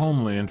a new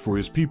homeland for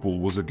his people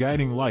was a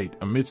guiding light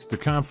amidst the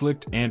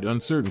conflict and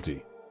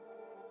uncertainty.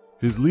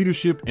 His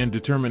leadership and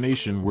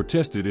determination were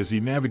tested as he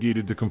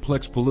navigated the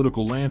complex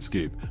political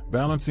landscape,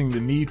 balancing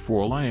the need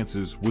for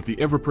alliances with the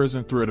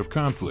ever-present threat of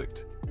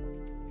conflict.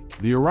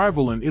 The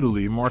arrival in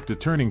Italy marked a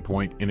turning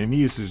point in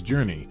Aeneas's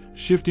journey,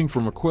 shifting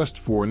from a quest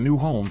for a new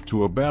home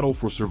to a battle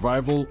for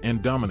survival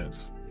and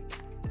dominance.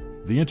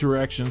 The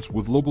interactions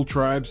with local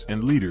tribes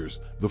and leaders,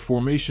 the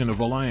formation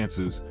of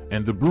alliances,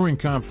 and the brewing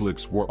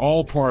conflicts were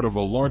all part of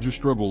a larger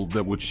struggle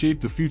that would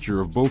shape the future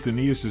of both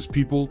Aeneas's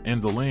people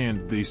and the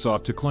land they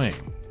sought to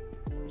claim.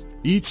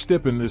 Each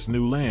step in this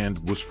new land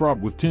was fraught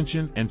with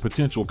tension and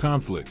potential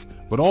conflict,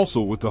 but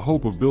also with the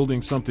hope of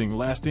building something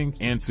lasting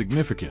and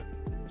significant.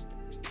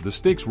 The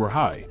stakes were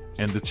high,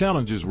 and the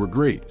challenges were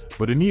great,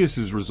 but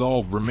Aeneas's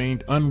resolve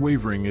remained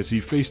unwavering as he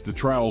faced the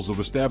trials of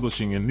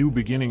establishing a new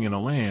beginning in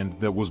a land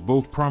that was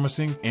both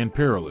promising and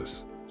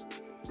perilous.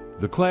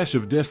 The clash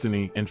of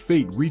destiny and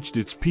fate reached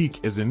its peak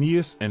as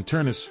Aeneas and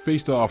Turnus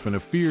faced off in a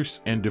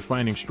fierce and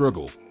defining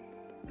struggle.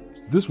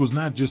 This was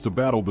not just a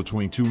battle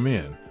between two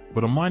men,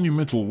 but a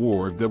monumental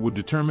war that would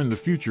determine the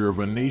future of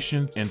a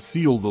nation and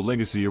seal the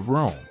legacy of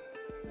Rome.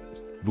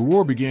 The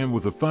war began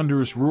with a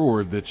thunderous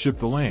roar that shook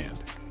the land.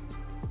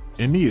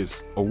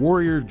 Aeneas, a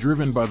warrior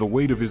driven by the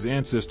weight of his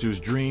ancestors'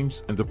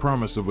 dreams and the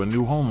promise of a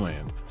new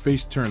homeland,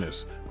 faced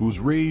Turnus, whose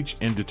rage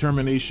and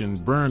determination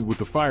burned with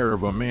the fire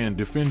of a man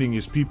defending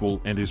his people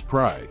and his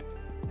pride.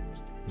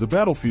 The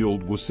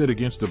battlefield was set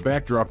against a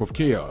backdrop of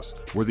chaos,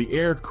 where the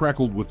air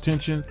crackled with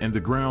tension and the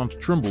ground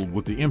trembled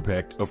with the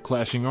impact of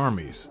clashing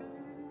armies.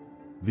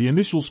 The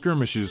initial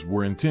skirmishes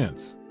were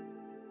intense.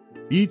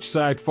 Each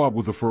side fought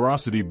with a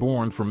ferocity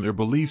born from their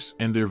beliefs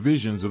and their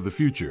visions of the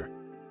future.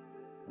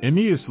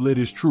 Aeneas led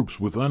his troops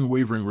with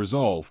unwavering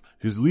resolve,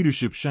 his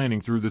leadership shining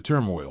through the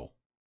turmoil.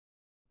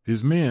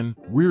 His men,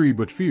 weary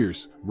but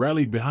fierce,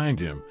 rallied behind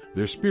him,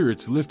 their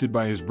spirits lifted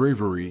by his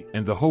bravery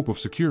and the hope of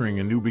securing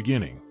a new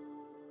beginning.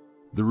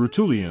 The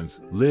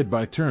Rutulians, led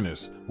by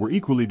Turnus, were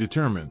equally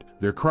determined,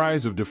 their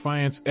cries of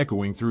defiance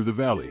echoing through the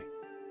valley.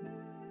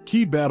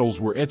 Key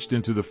battles were etched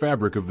into the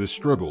fabric of this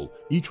struggle,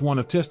 each one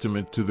a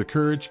testament to the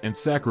courage and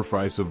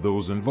sacrifice of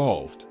those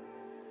involved.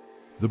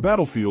 The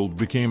battlefield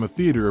became a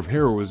theater of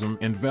heroism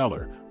and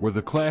valor, where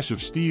the clash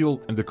of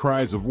steel and the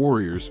cries of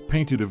warriors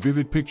painted a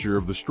vivid picture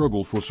of the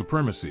struggle for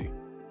supremacy.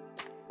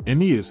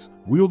 Aeneas,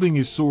 wielding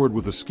his sword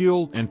with a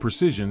skill and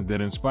precision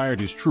that inspired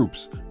his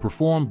troops,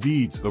 performed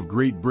deeds of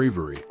great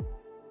bravery.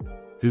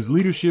 His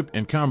leadership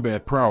and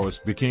combat prowess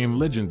became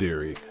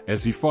legendary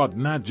as he fought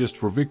not just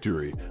for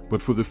victory,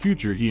 but for the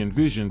future he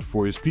envisioned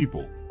for his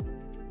people.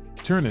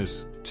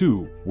 Turnus,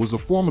 too, was a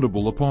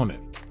formidable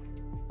opponent.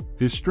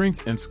 His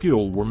strength and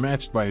skill were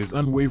matched by his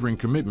unwavering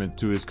commitment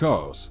to his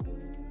cause.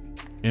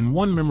 In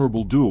one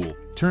memorable duel,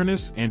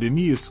 Turnus and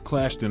Aeneas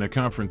clashed in a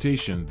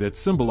confrontation that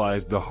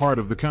symbolized the heart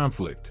of the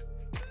conflict.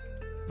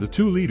 The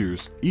two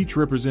leaders, each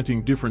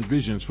representing different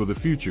visions for the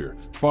future,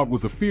 fought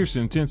with a fierce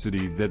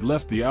intensity that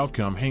left the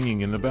outcome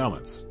hanging in the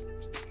balance.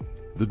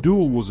 The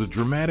duel was a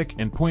dramatic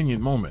and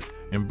poignant moment,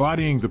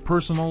 embodying the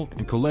personal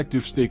and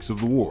collective stakes of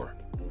the war.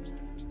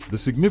 The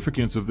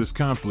significance of this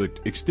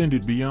conflict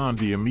extended beyond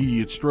the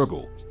immediate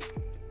struggle.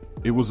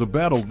 It was a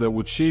battle that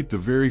would shape the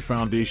very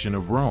foundation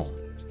of Rome.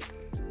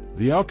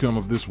 The outcome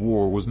of this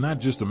war was not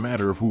just a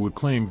matter of who would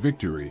claim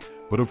victory,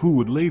 but of who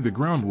would lay the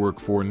groundwork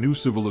for a new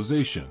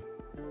civilization.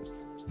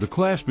 The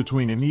clash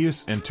between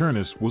Aeneas and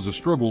Turnus was a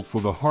struggle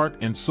for the heart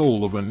and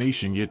soul of a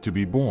nation yet to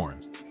be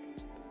born.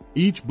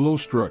 Each blow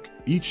struck,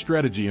 each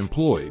strategy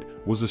employed,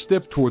 was a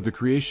step toward the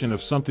creation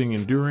of something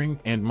enduring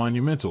and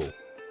monumental.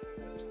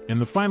 In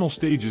the final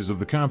stages of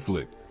the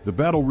conflict, the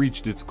battle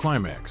reached its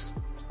climax.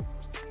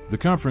 The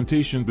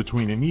confrontation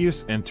between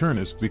Aeneas and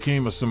Turnus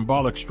became a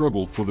symbolic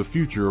struggle for the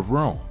future of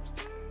Rome.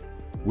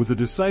 With a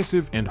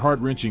decisive and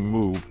heart-wrenching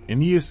move,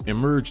 Aeneas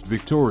emerged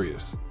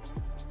victorious.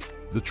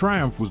 The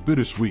triumph was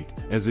bittersweet,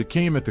 as it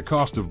came at the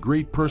cost of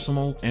great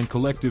personal and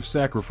collective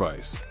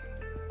sacrifice.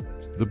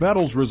 The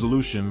battle's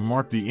resolution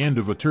marked the end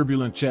of a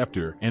turbulent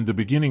chapter and the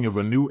beginning of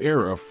a new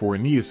era for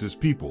Aeneas's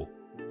people.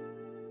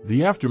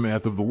 The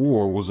aftermath of the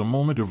war was a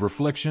moment of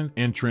reflection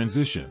and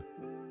transition.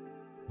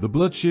 The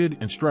bloodshed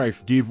and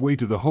strife gave way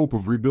to the hope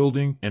of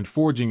rebuilding and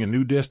forging a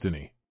new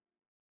destiny.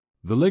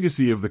 The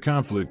legacy of the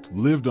conflict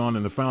lived on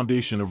in the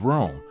foundation of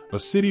Rome, a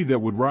city that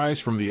would rise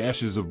from the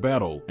ashes of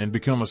battle and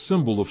become a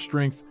symbol of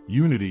strength,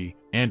 unity,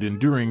 and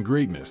enduring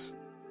greatness.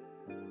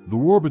 The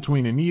war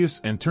between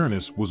Aeneas and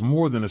Turnus was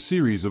more than a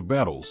series of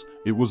battles.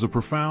 It was a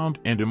profound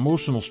and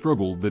emotional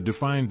struggle that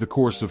defined the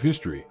course of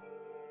history.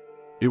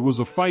 It was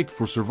a fight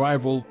for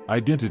survival,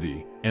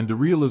 identity, and the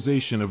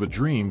realization of a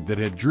dream that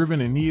had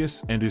driven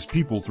Aeneas and his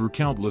people through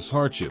countless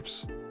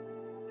hardships.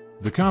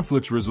 The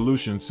conflict's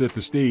resolution set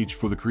the stage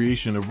for the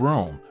creation of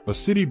Rome, a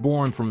city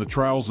born from the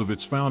trials of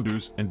its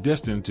founders and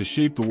destined to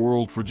shape the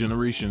world for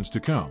generations to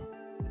come.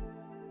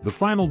 The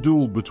final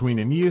duel between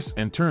Aeneas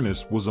and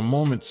Turnus was a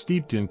moment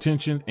steeped in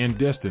tension and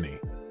destiny.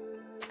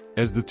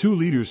 As the two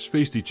leaders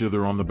faced each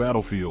other on the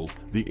battlefield,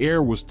 the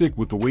air was thick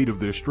with the weight of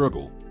their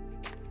struggle.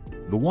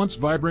 The once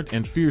vibrant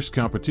and fierce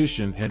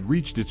competition had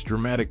reached its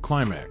dramatic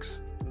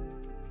climax.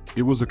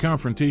 It was a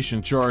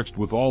confrontation charged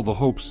with all the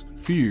hopes,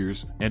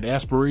 fears, and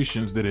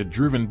aspirations that had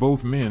driven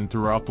both men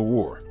throughout the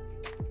war.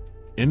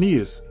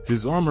 Aeneas,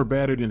 his armor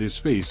battered and his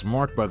face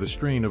marked by the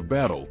strain of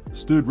battle,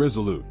 stood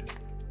resolute.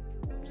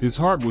 His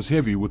heart was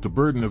heavy with the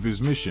burden of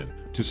his mission,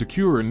 to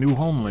secure a new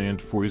homeland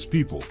for his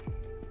people.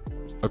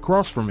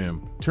 Across from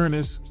him,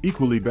 Turnus,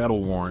 equally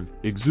battle-worn,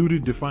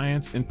 exuded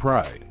defiance and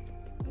pride.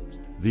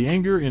 The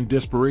anger and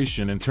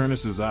desperation in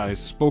Turnus's eyes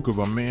spoke of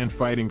a man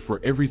fighting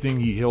for everything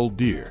he held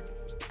dear.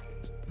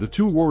 The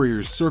two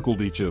warriors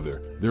circled each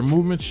other, their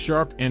movements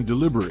sharp and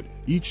deliberate,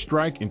 each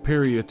strike and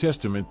parry a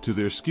testament to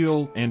their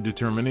skill and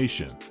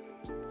determination.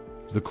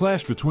 The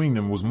clash between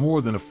them was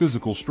more than a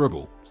physical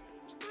struggle.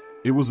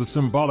 It was a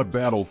symbolic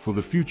battle for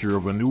the future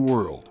of a new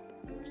world.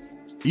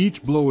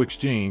 Each blow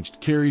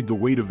exchanged carried the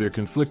weight of their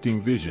conflicting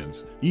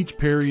visions, each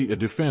parry a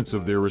defense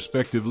of their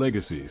respective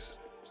legacies.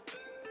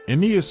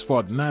 Aeneas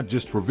fought not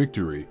just for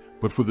victory,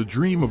 but for the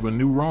dream of a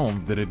new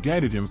Rome that had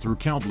guided him through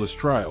countless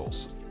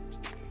trials.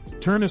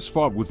 Turnus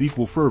fought with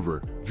equal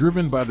fervor,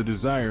 driven by the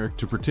desire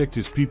to protect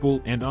his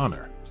people and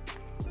honor.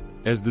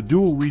 As the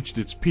duel reached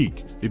its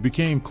peak, it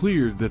became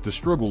clear that the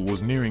struggle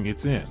was nearing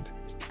its end.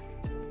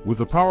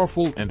 With a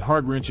powerful and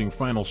heart-wrenching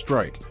final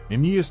strike,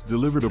 Aeneas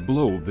delivered a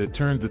blow that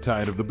turned the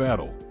tide of the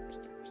battle.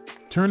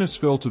 Turnus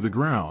fell to the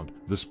ground,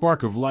 the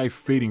spark of life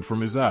fading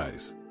from his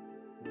eyes.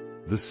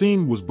 The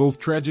scene was both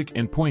tragic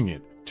and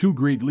poignant, two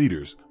great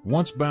leaders,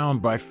 once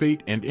bound by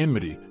fate and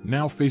enmity,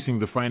 now facing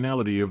the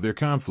finality of their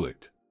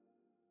conflict.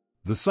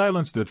 The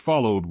silence that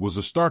followed was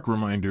a stark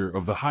reminder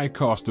of the high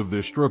cost of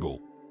their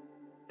struggle.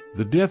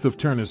 The death of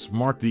Turnus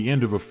marked the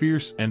end of a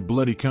fierce and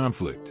bloody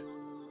conflict.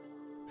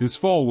 His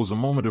fall was a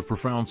moment of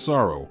profound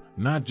sorrow,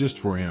 not just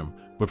for him,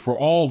 but for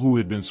all who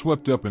had been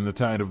swept up in the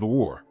tide of the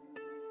war.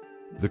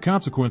 The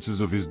consequences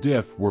of his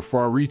death were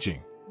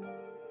far-reaching.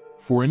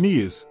 For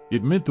Aeneas,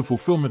 it meant the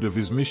fulfillment of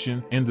his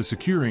mission and the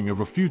securing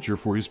of a future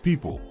for his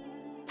people.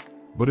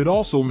 But it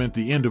also meant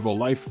the end of a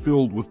life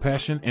filled with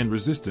passion and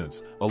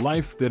resistance, a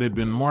life that had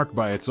been marked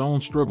by its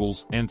own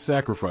struggles and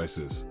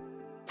sacrifices.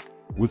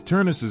 With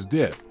Turnus's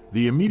death,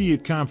 the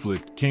immediate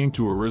conflict came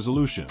to a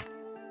resolution.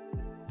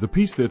 The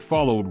peace that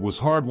followed was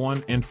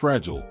hard-won and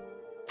fragile.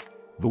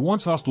 The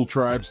once hostile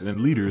tribes and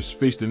leaders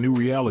faced a new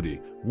reality,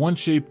 one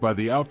shaped by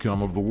the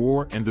outcome of the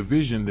war and the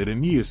vision that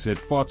Aeneas had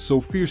fought so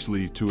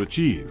fiercely to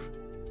achieve.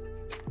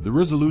 The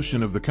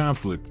resolution of the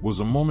conflict was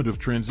a moment of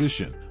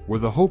transition, where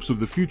the hopes of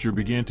the future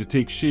began to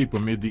take shape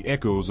amid the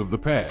echoes of the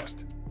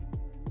past.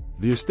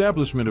 The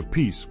establishment of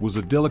peace was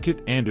a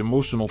delicate and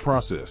emotional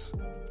process.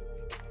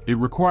 It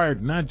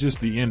required not just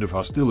the end of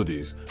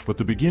hostilities, but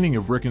the beginning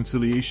of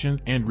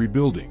reconciliation and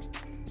rebuilding.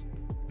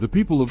 The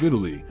people of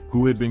Italy,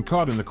 who had been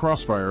caught in the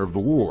crossfire of the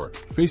war,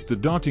 faced the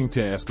daunting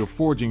task of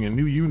forging a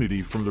new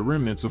unity from the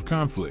remnants of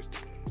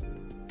conflict.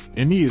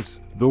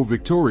 Aeneas, though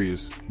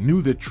victorious,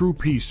 knew that true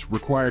peace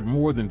required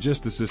more than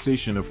just the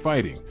cessation of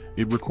fighting.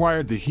 It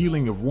required the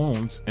healing of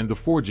wounds and the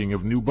forging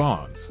of new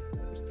bonds.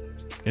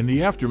 In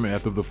the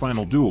aftermath of the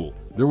final duel,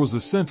 there was a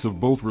sense of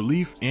both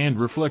relief and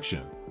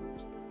reflection.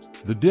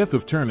 The death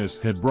of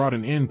Turnus had brought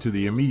an end to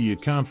the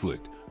immediate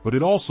conflict, but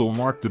it also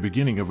marked the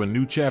beginning of a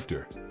new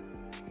chapter.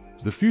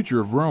 The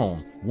future of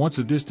Rome, once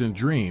a distant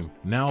dream,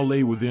 now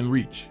lay within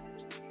reach.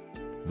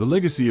 The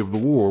legacy of the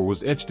war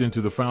was etched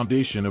into the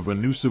foundation of a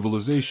new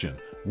civilization,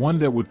 one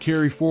that would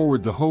carry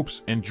forward the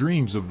hopes and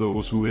dreams of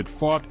those who had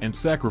fought and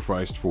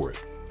sacrificed for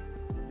it.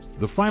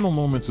 The final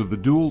moments of the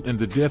duel and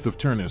the death of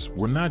Turnus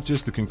were not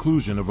just the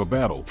conclusion of a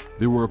battle,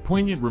 they were a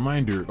poignant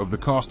reminder of the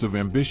cost of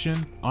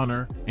ambition,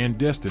 honor, and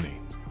destiny.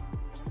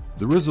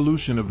 The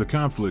resolution of the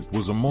conflict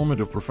was a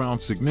moment of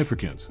profound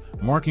significance,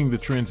 marking the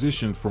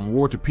transition from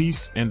war to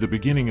peace and the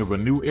beginning of a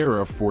new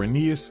era for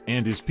Aeneas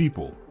and his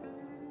people.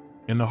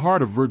 In the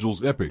heart of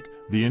Virgil's epic,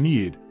 the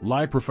Aeneid,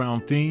 lie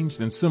profound themes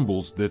and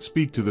symbols that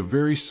speak to the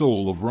very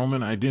soul of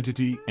Roman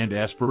identity and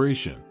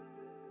aspiration.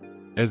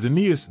 As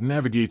Aeneas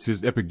navigates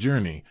his epic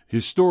journey,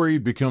 his story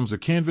becomes a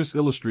canvas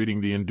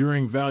illustrating the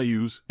enduring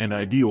values and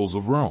ideals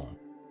of Rome.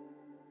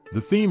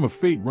 The theme of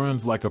fate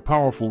runs like a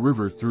powerful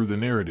river through the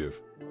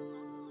narrative.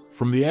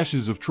 From the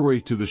ashes of Troy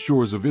to the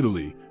shores of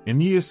Italy,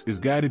 Aeneas is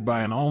guided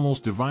by an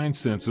almost divine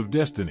sense of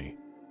destiny.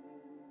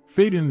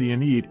 Fate in the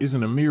Aeneid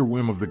isn't a mere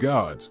whim of the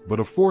gods, but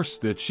a force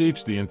that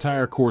shapes the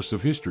entire course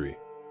of history.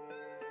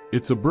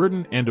 It's a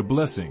burden and a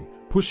blessing,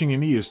 pushing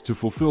Aeneas to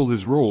fulfill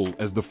his role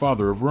as the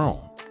father of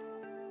Rome.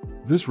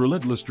 This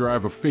relentless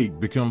drive of fate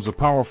becomes a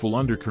powerful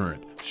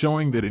undercurrent,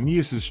 showing that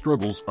Aeneas's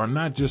struggles are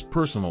not just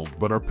personal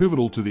but are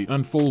pivotal to the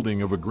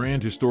unfolding of a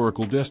grand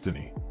historical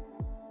destiny.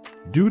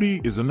 Duty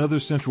is another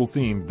central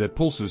theme that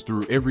pulses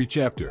through every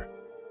chapter.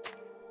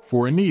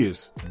 For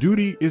Aeneas,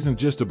 duty isn't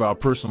just about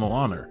personal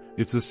honor,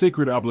 it's a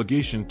sacred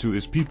obligation to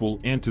his people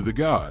and to the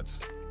gods.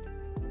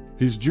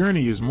 His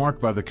journey is marked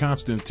by the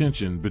constant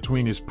tension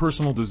between his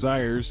personal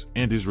desires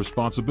and his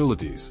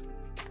responsibilities.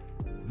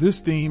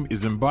 This theme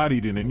is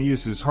embodied in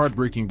Aeneas's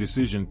heartbreaking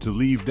decision to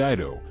leave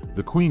Dido,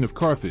 the queen of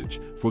Carthage,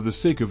 for the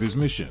sake of his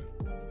mission.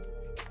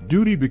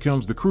 Duty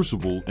becomes the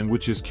crucible in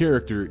which his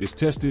character is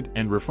tested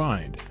and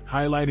refined,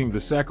 highlighting the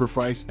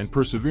sacrifice and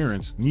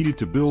perseverance needed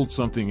to build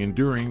something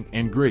enduring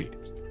and great.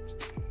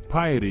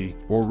 Piety,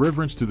 or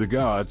reverence to the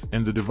gods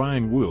and the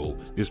divine will,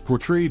 is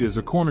portrayed as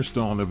a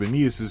cornerstone of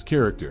Aeneas's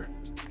character.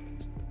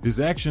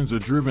 His actions are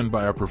driven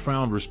by a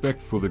profound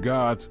respect for the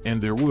gods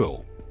and their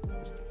will.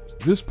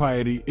 This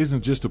piety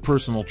isn't just a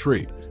personal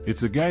trait,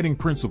 it's a guiding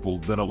principle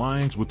that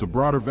aligns with the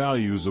broader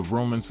values of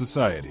Roman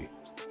society.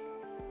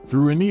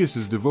 Through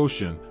Aeneas's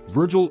devotion,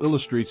 Virgil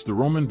illustrates the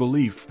Roman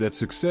belief that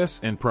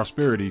success and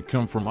prosperity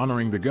come from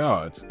honoring the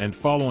gods and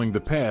following the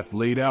path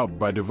laid out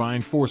by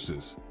divine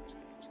forces.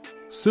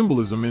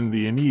 Symbolism in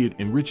the Aeneid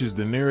enriches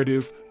the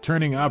narrative,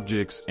 turning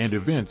objects and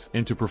events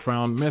into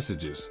profound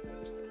messages.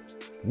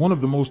 One of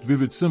the most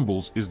vivid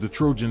symbols is the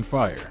Trojan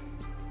fire.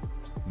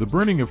 The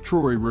burning of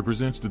Troy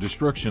represents the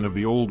destruction of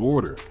the old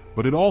order,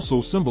 but it also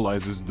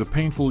symbolizes the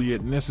painful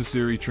yet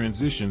necessary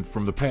transition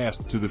from the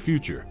past to the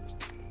future.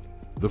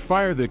 The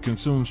fire that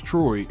consumes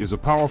Troy is a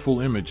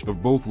powerful image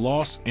of both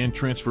loss and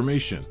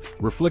transformation,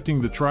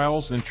 reflecting the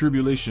trials and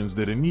tribulations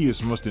that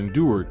Aeneas must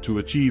endure to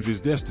achieve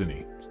his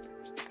destiny.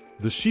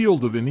 The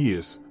shield of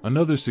Aeneas,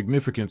 another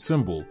significant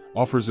symbol,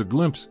 offers a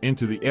glimpse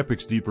into the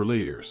epic's deeper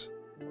layers.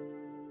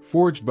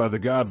 Forged by the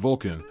god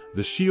Vulcan,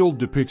 the shield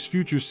depicts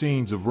future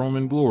scenes of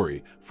Roman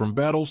glory, from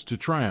battles to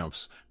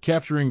triumphs,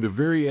 capturing the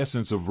very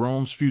essence of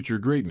Rome's future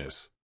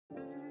greatness.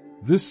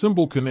 This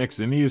symbol connects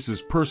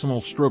Aeneas's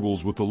personal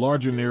struggles with the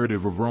larger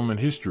narrative of Roman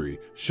history,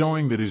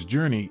 showing that his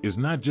journey is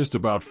not just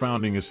about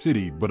founding a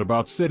city but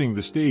about setting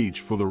the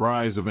stage for the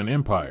rise of an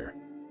empire.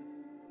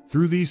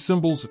 Through these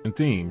symbols and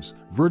themes,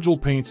 Virgil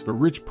paints a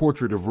rich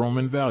portrait of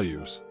Roman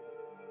values.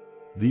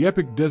 The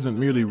epic doesn't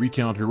merely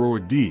recount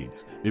heroic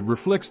deeds, it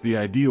reflects the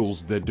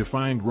ideals that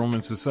defined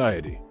Roman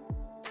society.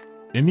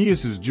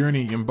 Aeneas's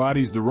journey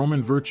embodies the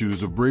Roman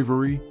virtues of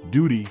bravery,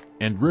 duty,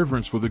 and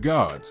reverence for the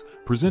gods,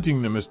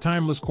 presenting them as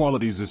timeless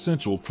qualities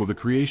essential for the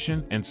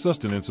creation and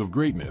sustenance of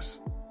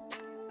greatness.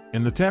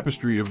 In the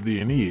tapestry of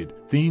the Aeneid,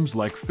 themes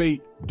like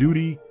fate,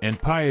 duty,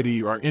 and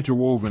piety are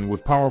interwoven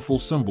with powerful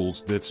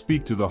symbols that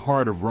speak to the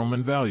heart of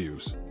Roman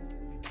values.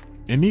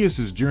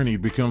 Aeneas's journey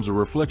becomes a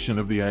reflection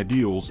of the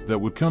ideals that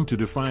would come to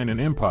define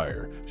an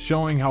empire,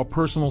 showing how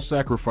personal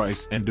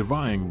sacrifice and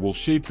divine will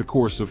shape the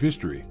course of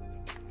history.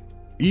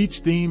 Each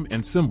theme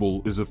and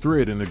symbol is a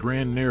thread in the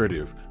grand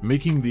narrative,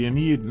 making the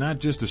Aeneid not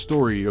just a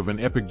story of an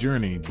epic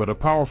journey but a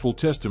powerful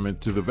testament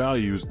to the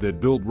values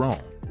that built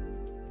Rome.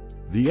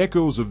 The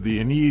echoes of the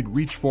Aeneid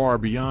reach far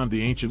beyond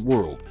the ancient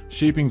world,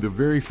 shaping the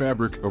very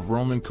fabric of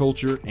Roman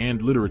culture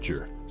and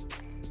literature.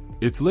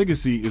 Its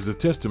legacy is a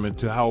testament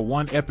to how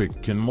one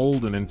epic can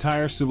mold an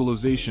entire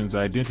civilization's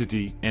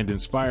identity and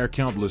inspire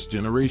countless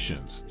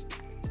generations.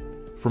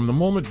 From the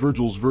moment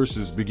Virgil's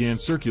verses began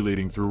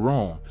circulating through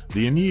Rome,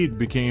 the Aeneid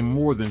became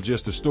more than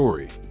just a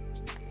story.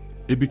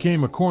 It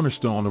became a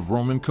cornerstone of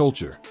Roman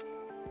culture.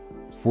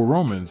 For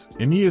Romans,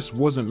 Aeneas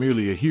wasn't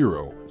merely a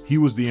hero, he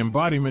was the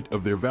embodiment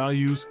of their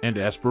values and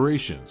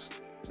aspirations.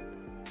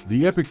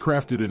 The epic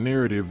crafted a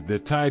narrative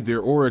that tied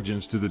their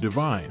origins to the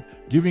divine,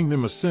 giving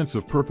them a sense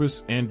of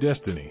purpose and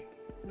destiny.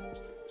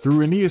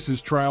 Through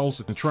Aeneas's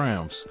trials and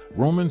triumphs,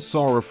 Romans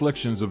saw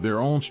reflections of their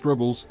own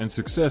struggles and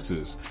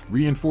successes,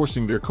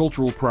 reinforcing their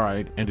cultural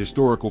pride and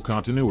historical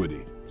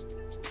continuity.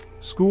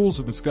 Schools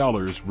and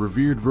scholars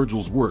revered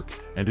Virgil's work,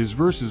 and his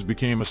verses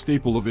became a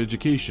staple of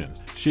education,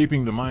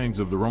 shaping the minds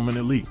of the Roman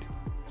elite.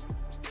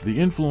 The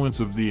influence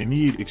of the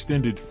Aeneid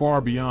extended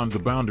far beyond the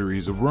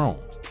boundaries of Rome.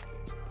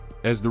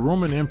 As the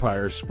Roman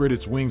Empire spread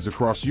its wings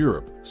across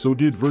Europe, so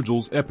did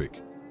Virgil's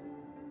epic.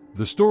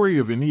 The story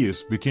of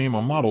Aeneas became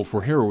a model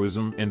for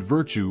heroism and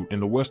virtue in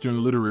the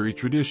Western literary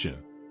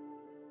tradition.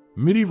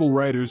 Medieval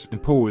writers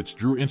and poets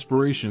drew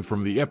inspiration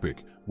from the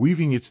epic,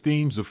 weaving its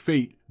themes of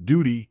fate,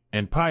 duty,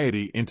 and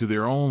piety into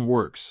their own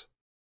works.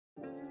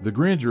 The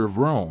grandeur of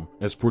Rome,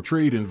 as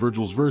portrayed in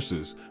Virgil's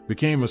verses,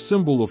 became a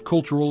symbol of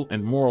cultural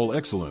and moral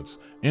excellence,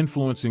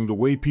 influencing the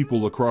way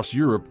people across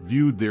Europe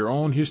viewed their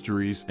own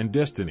histories and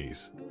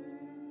destinies.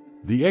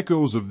 The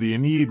echoes of the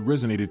Aeneid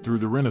resonated through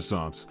the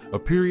Renaissance, a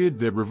period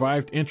that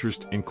revived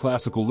interest in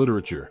classical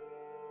literature.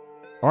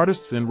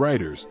 Artists and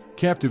writers,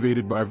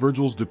 captivated by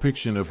Virgil's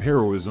depiction of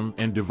heroism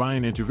and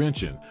divine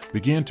intervention,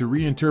 began to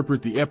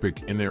reinterpret the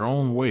epic in their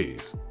own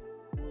ways.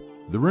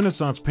 The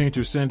Renaissance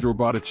painter Sandro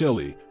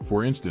Botticelli,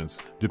 for instance,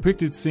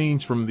 depicted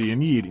scenes from the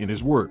Aeneid in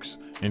his works,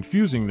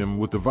 infusing them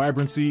with the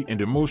vibrancy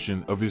and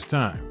emotion of his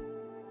time.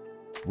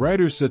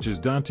 Writers such as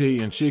Dante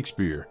and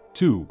Shakespeare,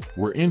 too,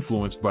 were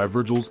influenced by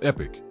Virgil's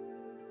epic.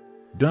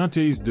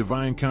 Dante's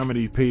Divine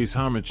Comedy pays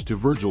homage to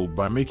Virgil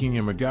by making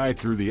him a guide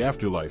through the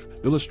afterlife,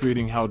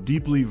 illustrating how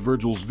deeply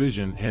Virgil's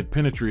vision had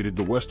penetrated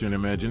the Western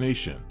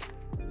imagination.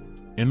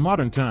 In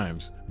modern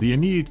times, the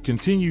Aeneid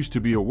continues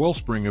to be a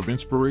wellspring of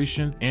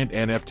inspiration and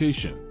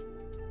adaptation.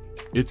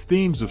 Its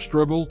themes of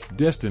struggle,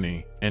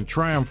 destiny, and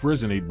triumph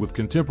resonate with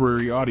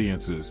contemporary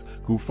audiences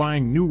who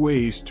find new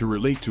ways to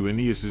relate to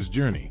Aeneas's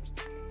journey.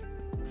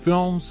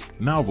 Films,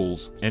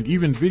 novels, and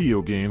even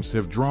video games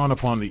have drawn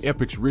upon the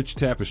epic's rich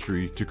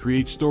tapestry to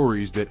create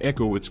stories that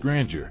echo its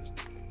grandeur.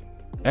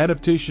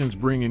 Adaptations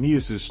bring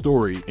Aeneas's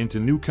story into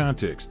new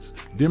contexts,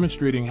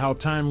 demonstrating how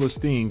timeless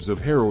themes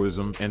of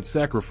heroism and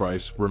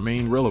sacrifice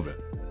remain relevant.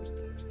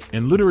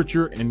 In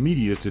literature and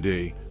media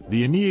today,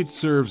 the Aeneid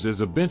serves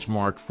as a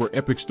benchmark for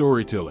epic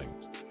storytelling.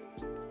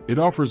 It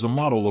offers a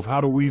model of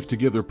how to weave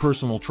together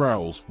personal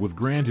trials with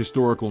grand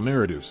historical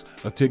narratives,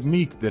 a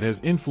technique that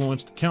has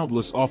influenced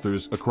countless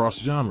authors across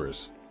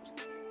genres.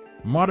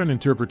 Modern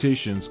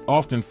interpretations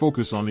often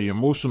focus on the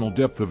emotional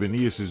depth of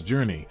Aeneas's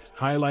journey,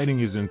 highlighting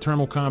his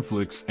internal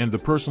conflicts and the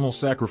personal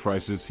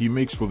sacrifices he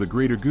makes for the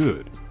greater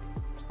good.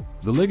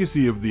 The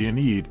legacy of the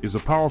Aeneid is a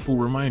powerful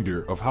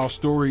reminder of how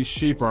stories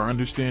shape our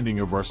understanding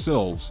of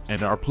ourselves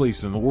and our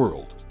place in the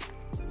world.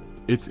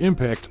 Its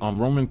impact on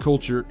Roman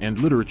culture and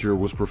literature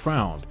was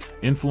profound,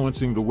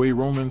 influencing the way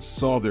Romans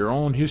saw their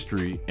own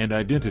history and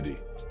identity.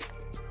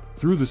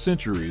 Through the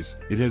centuries,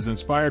 it has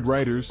inspired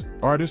writers,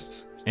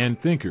 artists, and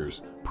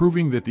thinkers,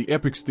 proving that the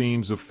epic's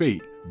themes of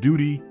fate,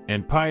 duty,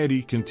 and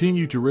piety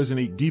continue to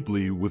resonate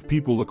deeply with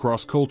people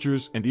across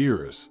cultures and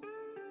eras.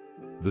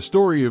 The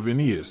story of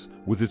Aeneas,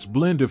 with its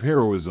blend of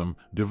heroism,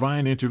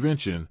 divine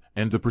intervention,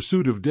 and the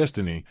pursuit of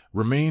destiny,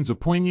 remains a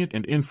poignant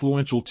and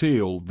influential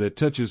tale that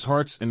touches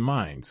hearts and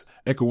minds,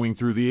 echoing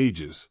through the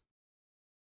ages.